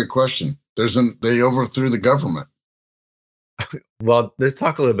 It's a great question. They overthrew the government. Well, let's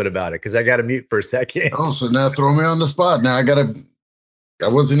talk a little bit about it because I got to mute for a second. Oh, so now throw me on the spot. Now that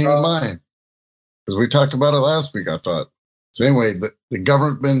wasn't even mine because we talked about it last week, I thought. So anyway, the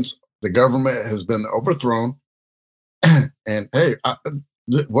government has been overthrown. And hey,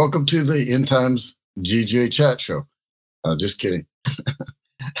 welcome to the End Times GJ chat show. Just kidding.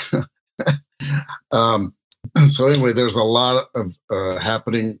 So anyway, there's a lot of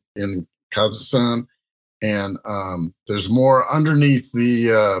happening in Kazakhstan, and there's more underneath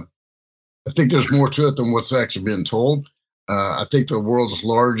the. I think there's more to it than what's actually been told. I think the world's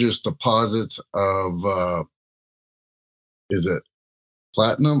largest deposits of is it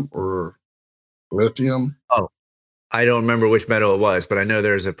platinum or lithium? Oh, I don't remember which metal it was, but I know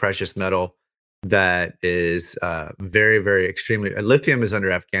there's a precious metal that is very, very extremely. Lithium is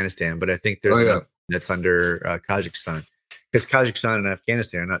under Afghanistan, but I think there's that's under Kazakhstan, because Kazakhstan and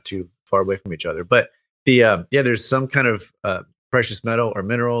Afghanistan are not too far away from each other. But there's some kind of precious metal or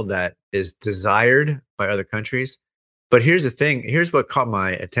mineral that is desired by other countries. But here's the thing. Here's what caught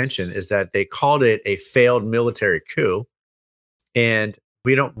my attention is that they called it a failed military coup. And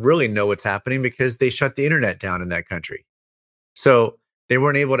we don't really know what's happening because they shut the internet down in that country. So they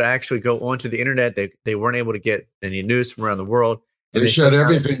weren't able to actually go onto the internet. They weren't able to get any news from around the world. They shut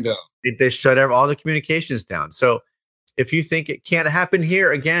everything down. They shut all the communications down. So if you think it can't happen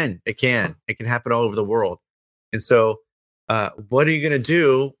here, again, it can. It can happen all over the world. And so what are you going to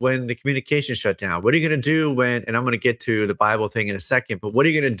do when the communication shut down? What are you going to do when, and I'm going to get to the Bible thing in a second, but what are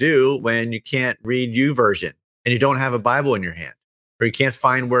you going to do when you can't read YouVersion and you don't have a Bible in your hand, or you can't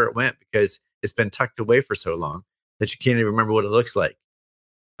find where it went because it's been tucked away for so long that you can't even remember what it looks like,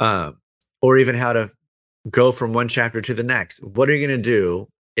 or even how to go from one chapter to the next? What are you going to do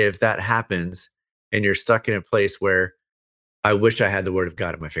if that happens and you're stuck in a place where I wish I had the word of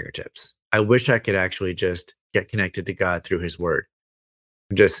God at my fingertips? I wish I could actually just get connected to God through his word.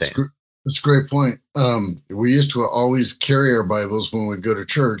 I'm just saying. That's a great point. We used to always carry our Bibles when we'd go to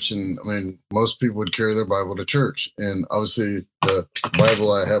church. And I mean, most people would carry their Bible to church. And obviously the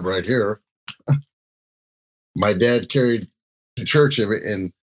Bible I have right here, my dad carried to church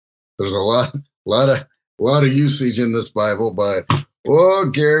and there's a lot of usage in this Bible by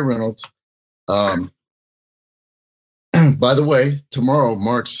Gary Reynolds. By the way, tomorrow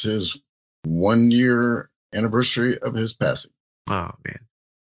marks his 1 year anniversary of his passing. Oh man.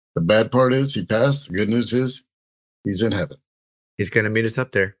 The bad part is he passed. The good news is he's in heaven. He's going to meet us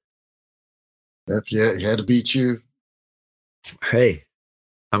up there. Yep, yeah, he had to beat you. Hey,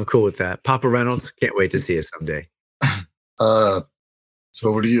 I'm cool with that. Papa Reynolds, can't wait to see us someday. So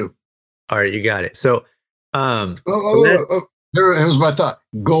over to you. All right, you got it. So, here's my thought.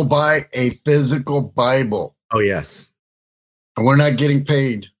 Go buy a physical Bible. Oh, yes. And we're not getting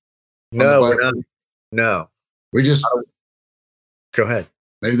paid. No, we're not. No. We just... Go ahead.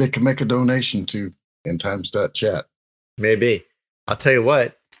 Maybe they can make a donation to ENDTIMES.chat. Maybe. I'll tell you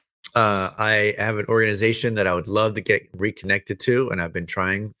what. I have an organization that I would love to get reconnected to, and I've been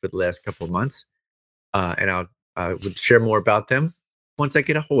trying for the last couple of months. And I would share more about them once I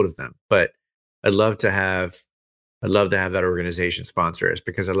get a hold of them. But I'd love to have that organization sponsor us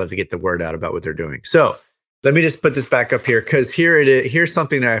because I'd love to get the word out about what they're doing. So let me just put this back up here because here it is. Here's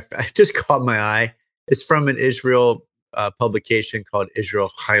something that I just caught my eye. It's from an Israel publication called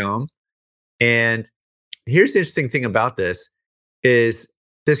Israel Hayom. And here's the interesting thing about this is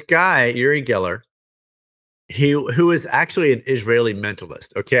this guy, Uri Geller, who is actually an Israeli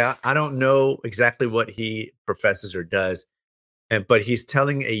mentalist. Okay, I don't know exactly what he professes or does, but he's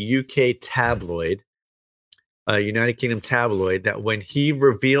telling a UK tabloid, a United Kingdom tabloid, that when he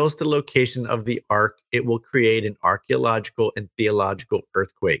reveals the location of the ark, it will create an archaeological and theological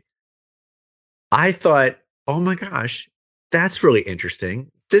earthquake. I thought, oh my gosh, that's really interesting.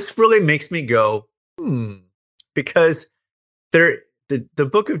 This really makes me go, because the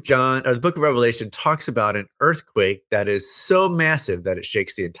book of John or the book of Revelation talks about an earthquake that is so massive that it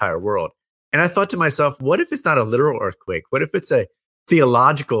shakes the entire world. And I thought to myself, what if it's not a literal earthquake? What if it's a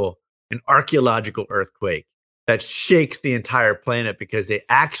theological, an archaeological earthquake that shakes the entire planet because they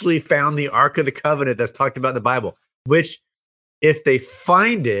actually found the Ark of the Covenant that's talked about in the Bible, which if they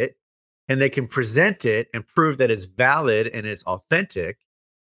find it and they can present it and prove that it's valid and it's authentic,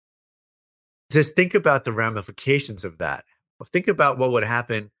 just think about the ramifications of that. Think about what would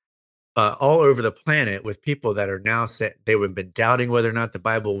happen all over the planet with people that are now set. They would have been doubting whether or not the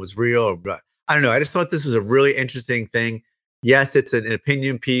Bible was real. Or, I don't know. I just thought this was a really interesting thing. Yes, it's an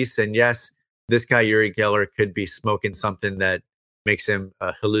opinion piece. And yes, this guy, Uri Geller, could be smoking something that makes him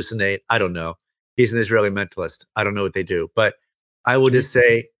hallucinate. I don't know. He's an Israeli mentalist. I don't know what they do. But I will just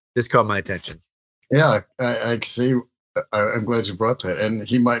say this caught my attention. Yeah, I see. I'm glad you brought that. And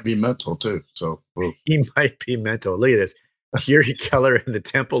he might be mental too. So he might be mental. Look at this. Uri Geller in the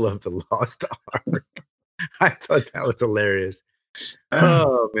Temple of the Lost Ark. I thought that was hilarious.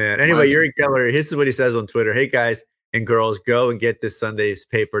 Oh, man. Anyway, Uri Geller, this is what he says on Twitter. Hey, guys and girls, go and get this Sunday's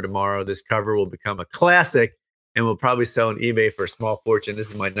paper tomorrow. This cover will become a classic and will probably sell on eBay for a small fortune.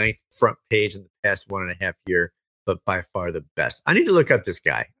 This is my 9th front page in the past 1.5 years, but by far the best. I need to look up this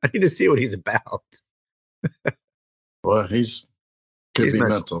guy. I need to see what he's about. Well, he's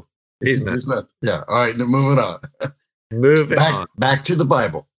mental. He's mental. Yeah. All right. Now moving on. Moving on. Back to the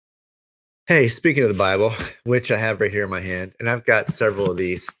Bible. Hey, speaking of the Bible, which I have right here in my hand, and I've got several of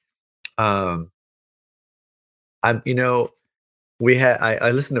these. I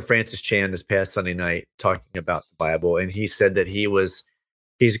listened to Francis Chan this past Sunday night talking about the Bible, and he said that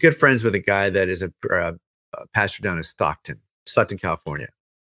he's good friends with a guy that is a pastor down in Stockton, California,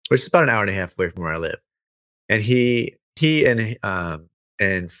 which is about an hour and a half away from where I live. And he and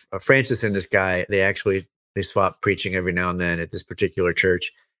Francis and this guy, they swap preaching every now and then at this particular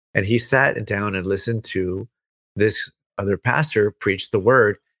church. And he sat down and listened to this other pastor preach the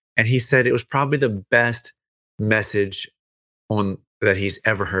word. And he said it was probably the best message that he's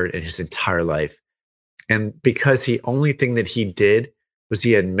ever heard in his entire life. And because the only thing that he did was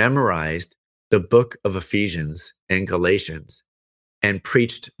he had memorized the book of Ephesians and Galatians and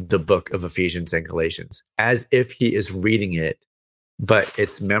preached the book of Ephesians and Galatians as if he is reading it, but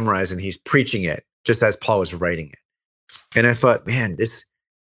it's memorized and he's preaching it just as Paul is writing it. And I thought, man,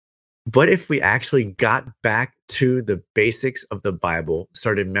 what if we actually got back to the basics of the Bible,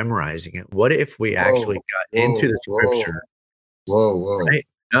 started memorizing it? What if we actually got into the scripture? Whoa. Right?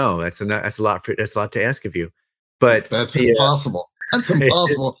 No, that's a lot to ask of you. But that's impossible. That's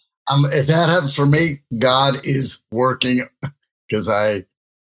impossible. If that happens for me, God is working because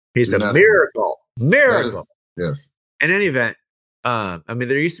he's a miracle. Yes. In any event,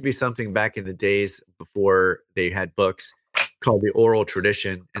 there used to be something back in the days before they had books called the oral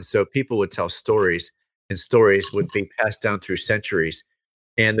tradition. And so people would tell stories, and stories would be passed down through centuries.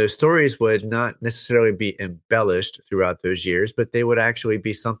 And those stories would not necessarily be embellished throughout those years, but they would actually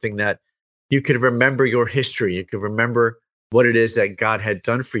be something that you could remember your history. You could remember what it is that God had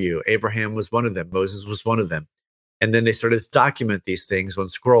done for you. Abraham was one of them. Moses was one of them. And then they started to document these things on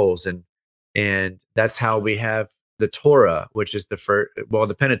scrolls. And that's how we have the Torah, which is the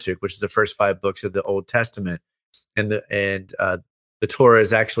Pentateuch, which is the first 5 books of the Old Testament. And the Torah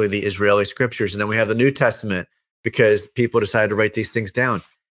is actually the Israeli scriptures. And then we have the New Testament because people decided to write these things down.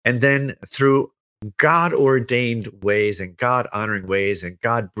 And then through God-ordained ways and God-honoring ways and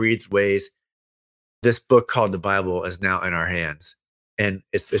God-breathed ways, this book called the Bible is now in our hands. And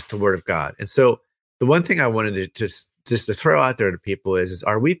it's the Word of God. And so the one thing I wanted to just to throw out there to people is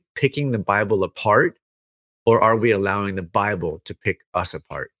are we picking the Bible apart, or are we allowing the Bible to pick us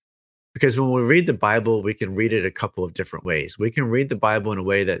apart? Because when we read the Bible, we can read it a couple of different ways. We can read the Bible in a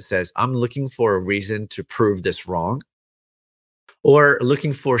way that says, I'm looking for a reason to prove this wrong, or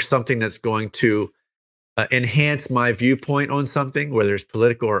looking for something that's going to enhance my viewpoint on something, whether it's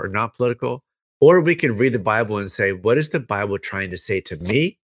political or not political. Or we can read the Bible and say, what is the Bible trying to say to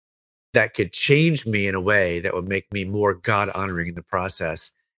me that could change me in a way that would make me more God-honoring in the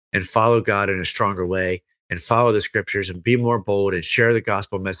process and follow God in a stronger way and follow the scriptures and be more bold and share the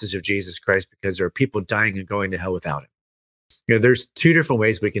gospel message of Jesus Christ, because there are people dying and going to hell without him. There's 2 different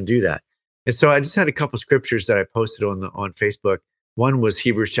ways we can do that. And so I just had a couple scriptures that I posted on Facebook. One was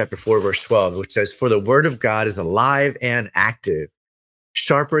Hebrews chapter 4, verse 12, which says, for the word of God is alive and active,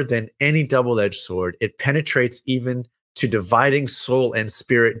 sharper than any double-edged sword. It penetrates even to dividing soul and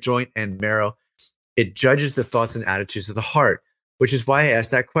spirit, joint and marrow. It judges the thoughts and attitudes of the heart. Which is why I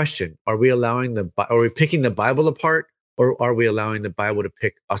asked that question. Are we picking the Bible apart, or are we allowing the Bible to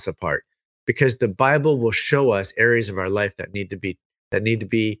pick us apart? Because the Bible will show us areas of our life that need to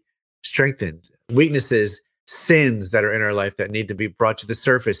be strengthened, weaknesses, sins that are in our life that need to be brought to the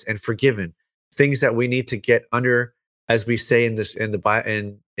surface and forgiven, things that we need to get under, as we say in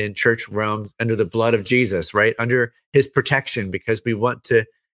in church realms under the blood of Jesus, right? Under his protection, because we want to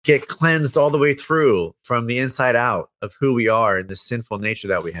get cleansed all the way through from the inside out of who we are and the sinful nature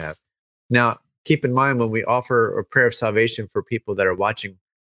that we have. Now, keep in mind when we offer a prayer of salvation for people that are watching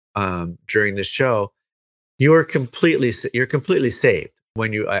during this show, you're completely saved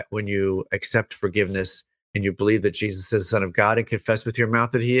when you accept forgiveness and you believe that Jesus is the Son of God and confess with your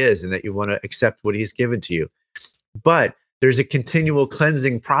mouth that he is, and that you want to accept what he's given to you. But there's a continual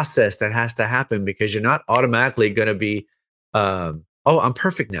cleansing process that has to happen, because you're not automatically going to be, oh, I'm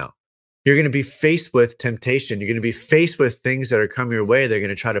perfect now. You're going to be faced with temptation. You're going to be faced with things that are coming your way. They're going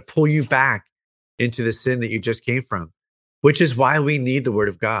to try to pull you back into the sin that you just came from, which is why we need the Word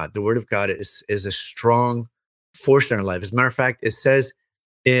of God. The Word of God is a strong force in our life. As a matter of fact, it says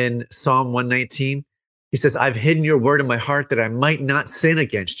in Psalm 119, he says, I've hidden your word in my heart that I might not sin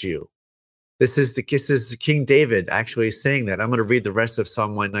against you. This is King David actually saying that. I'm going to read the rest of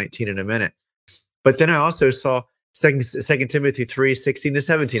Psalm 119 in a minute. But then I also saw 2 Timothy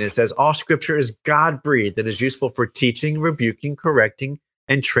 3:16-17. It says, all scripture is God-breathed and is useful for teaching, rebuking, correcting,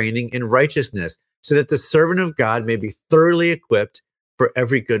 and training in righteousness, so that the servant of God may be thoroughly equipped for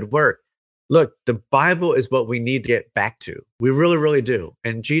every good work. Look, the Bible is what we need to get back to. We really, really do.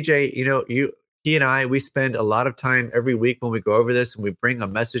 And GJ, he and I, we spend a lot of time every week when we go over this, and we bring a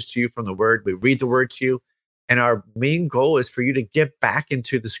message to you from the Word. We read the Word to you. And our main goal is for you to get back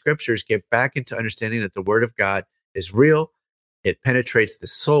into the scriptures, get back into understanding that the Word of God is real. It penetrates the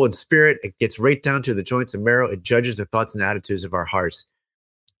soul and spirit. It gets right down to the joints and marrow. It judges the thoughts and attitudes of our hearts.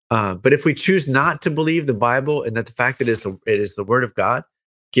 But if we choose not to believe the Bible, and that the fact that it is the Word of God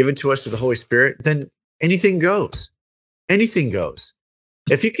given to us through the Holy Spirit, then anything goes. Anything goes.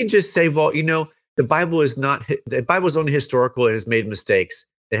 If you can just say, well, the Bible is only historical. It has made mistakes.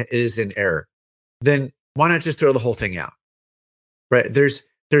 It is in error. Then why not just throw the whole thing out? Right? There's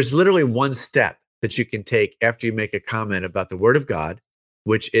literally one step that you can take after you make a comment about the Word of God,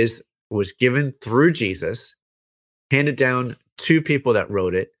 which was given through Jesus, handed down to people that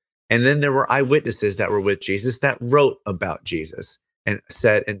wrote it, and then there were eyewitnesses that were with Jesus that wrote about Jesus and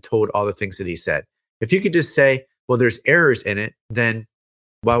said and told all the things that he said. If you could just say, well, there's errors in it, then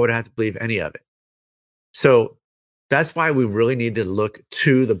why would I have to believe any of it? So that's why we really need to look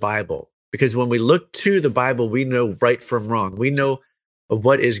to the Bible, because when we look to the Bible, we know right from wrong. We know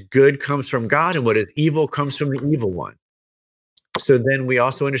what is good comes from God, and what is evil comes from the evil one. So then we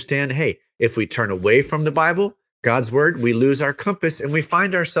also understand, hey, if we turn away from the Bible, God's word, we lose our compass, and we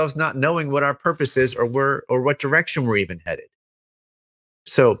find ourselves not knowing what our purpose is, or what direction we're even headed.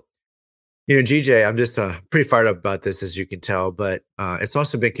 So, GJ, I'm just pretty fired up about this, as you can tell, but it's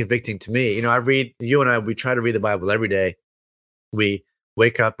also been convicting to me. We try to read the Bible every day. We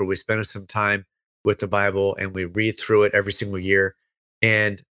wake up, or we spend some time with the Bible, and we read through it every single year.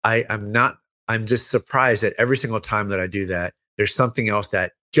 And I'm just surprised that every single time that I do that, there's something else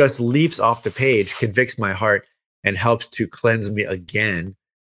that just leaps off the page, convicts my heart, and helps to cleanse me again,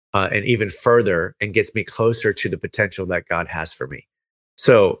 and even further, and gets me closer to the potential that God has for me.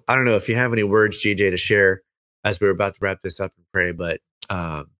 So I don't know if you have any words, GJ, to share as we're about to wrap this up and pray, but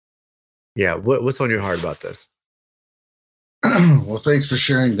what's on your heart about this? Well, thanks for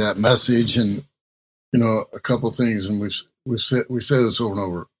sharing that message. And, a couple of things, and we said this over and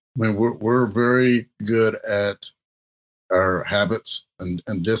over. I mean, we're very good at our habits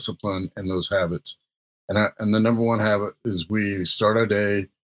and discipline in those habits. And the number one habit is we start our day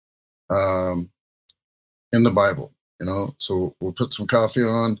in the Bible, So we'll put some coffee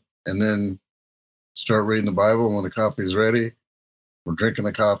on and then start reading the Bible. When the coffee's ready, we're drinking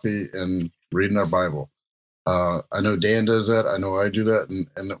the coffee and reading our Bible. I know Dan does that. I know I do that.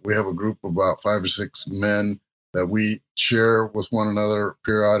 And we have a group of about 5 or 6 men that we share with one another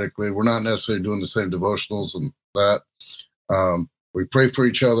periodically. We're not necessarily doing the same devotionals and that. We pray for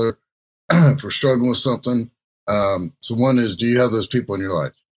each other if we're struggling with something. So one is, do you have those people in your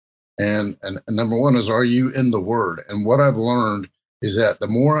life? And number one is, are you in the Word? And what I've learned is that the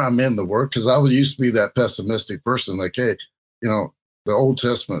more I'm in the Word, because I used to be that pessimistic person, like, hey, the Old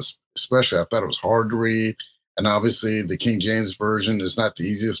Testament especially, I thought it was hard to read. And obviously the King James Version is not the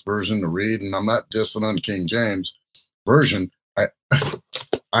easiest version to read. And I'm not dissing on King James Version.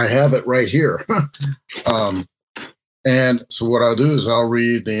 I have it right here. And so what I'll do is I'll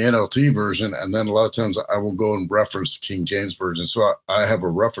read the NLT version, and then a lot of times I will go and reference King James Version. So I have a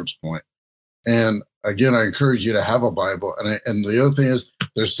reference point. And again, I encourage you to have a Bible. And the other thing is,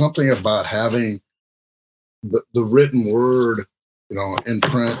 there's something about having the written word, in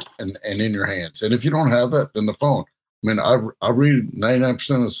print and in your hands. And if you don't have that, then the phone. I mean, I read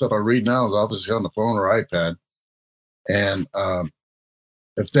 99% of the stuff I read now is obviously on the phone or iPad. And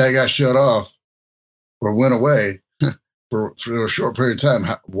if that got shut off or went away for a short period of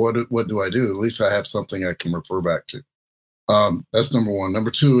time, what do I do? At least I have something I can refer back to. That's number one.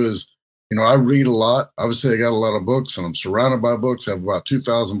 Number two is, I read a lot. Obviously, I got a lot of books, and I'm surrounded by books. I have about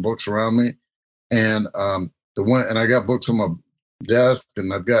 2,000 books around me, and I got books on my desk,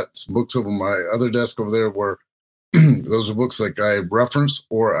 and I've got some books over my other desk over there where those are books like I reference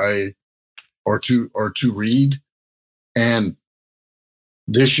or to read. And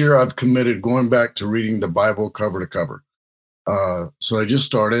this year, I've committed going back to reading the Bible cover to cover. So I just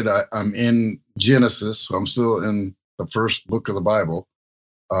started. I'm in Genesis, so I'm still in the first book of the Bible,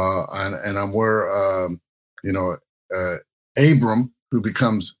 and I'm where Abram, who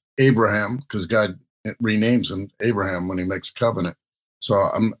becomes Abraham, because God renames him Abraham when He makes a covenant. So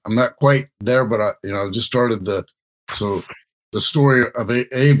I'm not quite there, but I just started the story of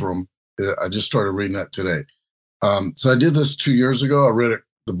Abram. I just started reading that today. So I did this 2 years ago. I read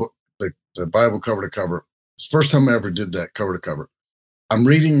the book, the Bible cover to cover. It's the first time I ever did that cover to cover. I'm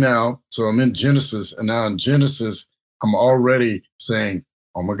reading now, so I'm in Genesis, and now in Genesis, I'm already saying,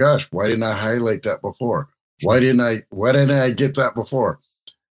 "Oh my gosh, why didn't I highlight that before? Why didn't I get that before?"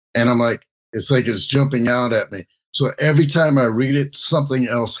 And I'm like, it's jumping out at me. So every time I read it, something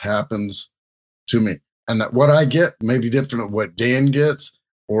else happens to me, and what I get may be different than what Dan gets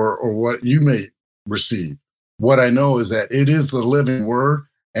or what you may receive. What I know is that it is the living word.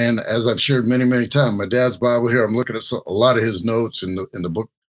 And as I've shared many, many times, my dad's Bible here, I'm looking at a lot of his notes in the book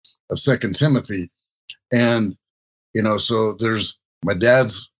of 2 Timothy. And, so there's my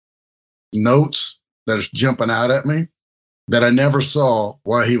dad's notes that are jumping out at me that I never saw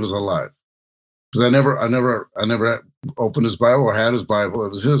while he was alive. Because I never opened his Bible or had his Bible. It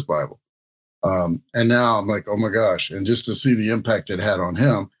was his Bible. And now I'm like, oh my gosh. And just to see the impact it had on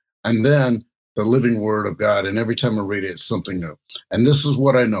him. And then the living word of God. And every time I read it, it's something new. And this is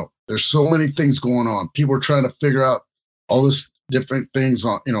what I know. There's so many things going on. People are trying to figure out all this different things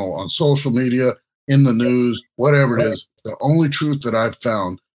on, on social media, in the news, whatever it is. The only truth that I've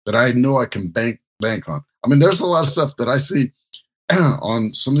found that I know I can bank on. I mean, there's a lot of stuff that I see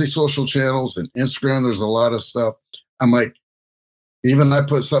on some of these social channels and Instagram. There's a lot of stuff. I'm like, even I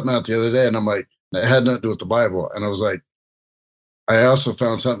put something out the other day and I'm like, it had nothing to do with the Bible. And I was like, I also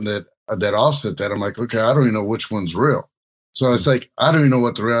found something that offset that. I'm like, okay, I don't even know which one's real. So it's like, I don't even know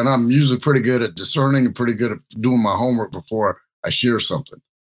what the real, and I'm usually pretty good at discerning and pretty good at doing my homework before I share something.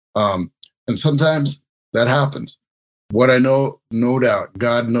 And sometimes that happens. What I know, no doubt,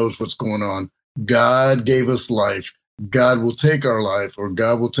 God knows what's going on. God gave us life. God will take our life, or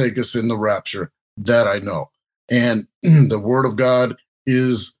God will take us in the rapture. That I know. And the word of God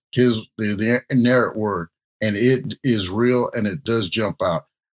is the inerrant word, and it is real, and it does jump out.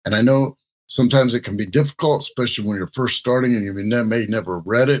 And I know sometimes it can be difficult, especially when you're first starting and you may never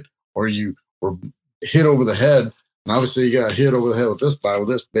read it, or you were hit over the head. And obviously you got hit over the head with this Bible,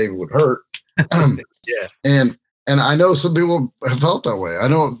 this baby would hurt. Yeah. And I know some people have felt that way. I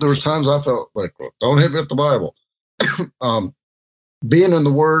know there was times I felt like, well, don't hit me with the Bible. Being in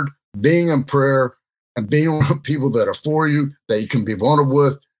the word, being in prayer, and being around people that are for you, that you can be vulnerable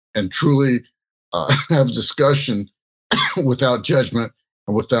with and truly have discussion without judgment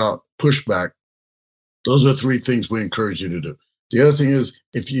and without pushback. Those are three things we encourage you to do. The other thing is,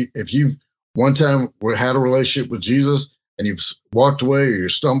 if you've one time had a relationship with Jesus and you've walked away, or you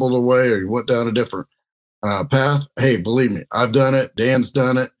stumbled away, or you went down a different path, hey, believe me, I've done it. Dan's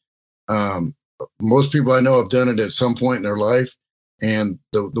done it. Most people I know have done it at some point in their life. And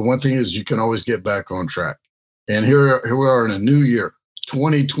the one thing is, you can always get back on track. And here we are in a new year,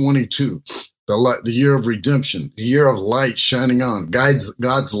 2022. The year of redemption, the year of light shining on,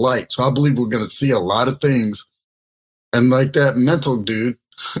 God's light. So I believe we're going to see a lot of things. And like that mental dude,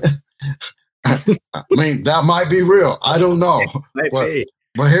 I mean, that might be real. I don't know.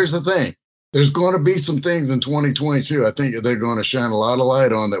 But here's the thing. There's going to be some things in 2022. I think they're going to shine a lot of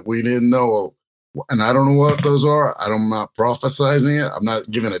light on that we didn't know. And I don't know what those are. I'm not prophesizing it. I'm not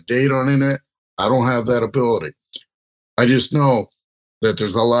giving a date on it. I don't have that ability. I just know that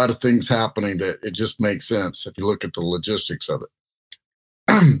there's a lot of things happening that it just makes sense if you look at the logistics of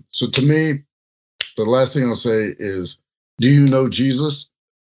it. So to me, the last thing I'll say is, do you know Jesus?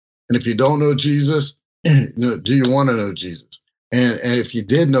 And if you don't know Jesus, do you want to know Jesus? And if you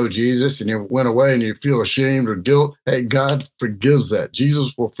did know Jesus and you went away and you feel ashamed or guilt, hey, God forgives that.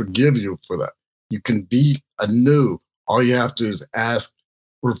 Jesus will forgive you for that. You can be anew. All you have to do is ask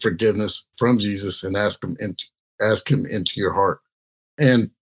for forgiveness from Jesus and ask him into your heart.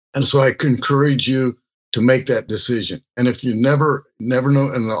 And so I encourage you to make that decision. And if you never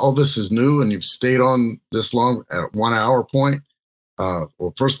know, and all this is new and you've stayed on this long at 1 hour point,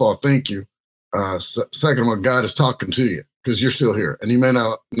 Well, first of all, thank you. Second of all, God is talking to you because you're still here. And you may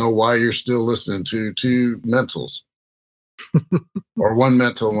not know why you're still listening to two mentals or one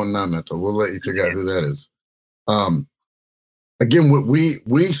mental, one non-mental. We'll let you figure out who that is. Again,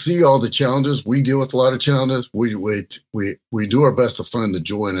 we see all the challenges. We deal with a lot of challenges. We do our best to find the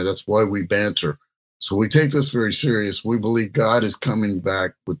joy in it. That's why we banter. So we take this very serious. We believe God is coming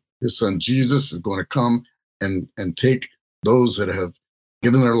back with his son. Jesus is going to come and take those that have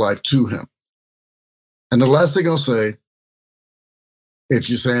given their life to him. And the last thing I'll say, if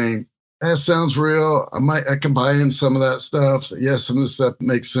you're saying, that sounds real, I can buy in some of that stuff. So, yes, some of the stuff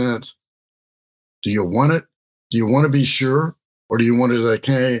makes sense. Do you want it? Do you want to be sure? Or do you want to like,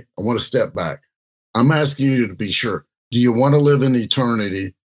 hey, I want to step back? I'm asking you to be sure. Do you want to live in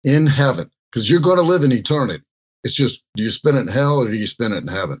eternity in heaven? Because you're going to live in eternity. It's just, do you spend it in hell or do you spend it in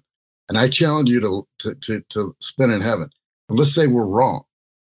heaven? And I challenge you to spend it in heaven. And let's say we're wrong.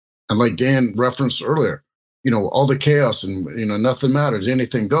 And like Dan referenced earlier, all the chaos and, nothing matters,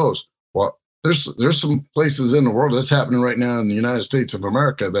 anything goes. Well, there's some places in the world that's happening right now in the United States of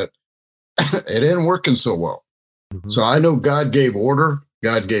America that it ain't working so well. Mm-hmm. So I know God gave order,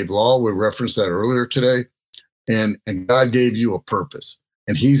 God gave law. We referenced that earlier today. And God gave you a purpose.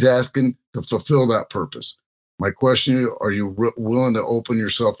 And he's asking to fulfill that purpose. My question, are you willing to open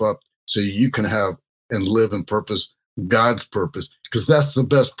yourself up so you can have and live in purpose, God's purpose? Because that's the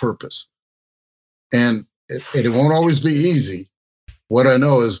best purpose. And it won't always be easy. What I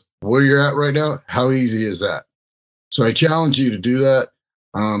know is where you're at right now, how easy is that? So I challenge you to do that.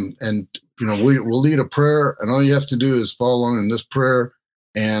 And we'll lead a prayer, and all you have to do is follow along in this prayer.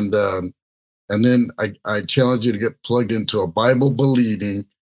 And then I challenge you to get plugged into a Bible believing.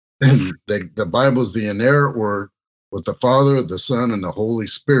 And the Bible is the inerrant word with the Father, the Son, and the Holy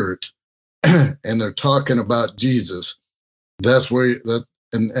Spirit. And they're talking about Jesus. That's where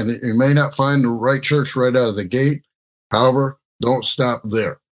and you may not find the right church right out of the gate. However, don't stop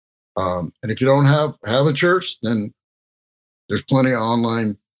there. And if you don't have a church, then there's plenty of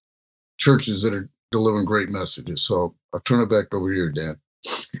online churches that are delivering great messages. So I'll turn it back over here, Dan.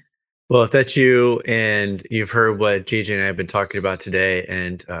 Well, if that's you and you've heard what JJ and I have been talking about today,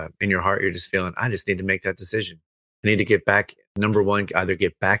 and in your heart, you're just feeling, I just need to make that decision. I need to get back, number one, either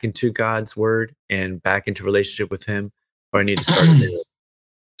get back into God's word and back into relationship with him, or I need to start anew.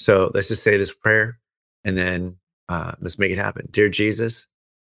 So let's just say this prayer, and then let's make it happen. Dear Jesus,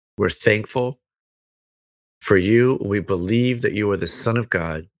 we're thankful for you. We believe that you are the Son of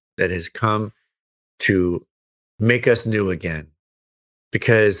God that has come to make us new again,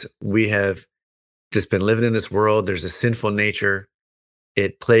 because we have just been living in this world. There's a sinful nature.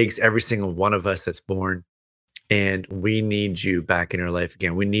 It plagues every single one of us that's born. And we need you back in our life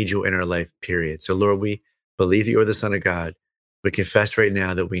again. We need you in our life, period. So Lord, we believe that you are the Son of God. We confess right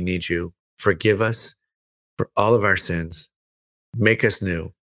now that we need you. Forgive us for all of our sins. Make us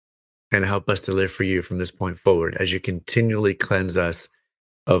new and help us to live for you from this point forward as you continually cleanse us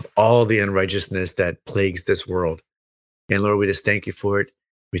of all the unrighteousness that plagues this world. And Lord, we just thank you for it.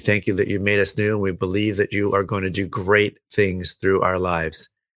 We thank you that you made us new, and we believe that you are going to do great things through our lives.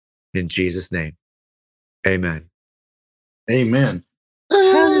 In Jesus' name, amen. Amen.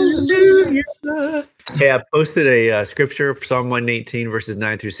 Hallelujah. Hey, I posted a scripture, Psalm 118, verses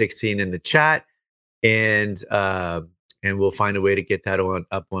 9 through 16 in the chat. And we'll find a way to get that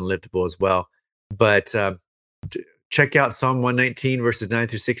up on Liftable as well. But check out Psalm 119, verses 9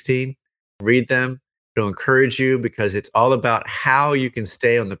 through 16. Read them. It'll encourage you, because it's all about how you can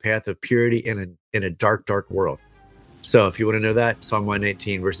stay on the path of purity in a dark, dark world. So if you want to know that, Psalm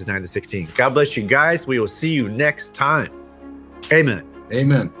 118, verses 9 to 16. God bless you guys. We will see you next time. Amen.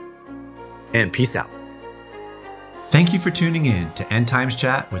 Amen. And peace out. Thank you for tuning in to End Times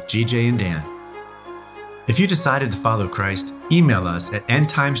Chat with GJ and Dan. If you decided to follow Christ, email us at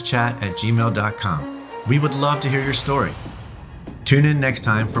endtimeschat@gmail.com. We would love to hear your story. Tune in next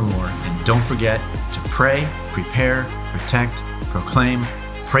time for more, and don't forget to pray, prepare, protect, proclaim,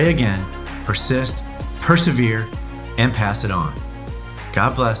 pray again, persist, persevere, and pass it on.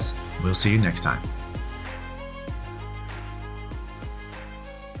 God bless. We'll see you next time.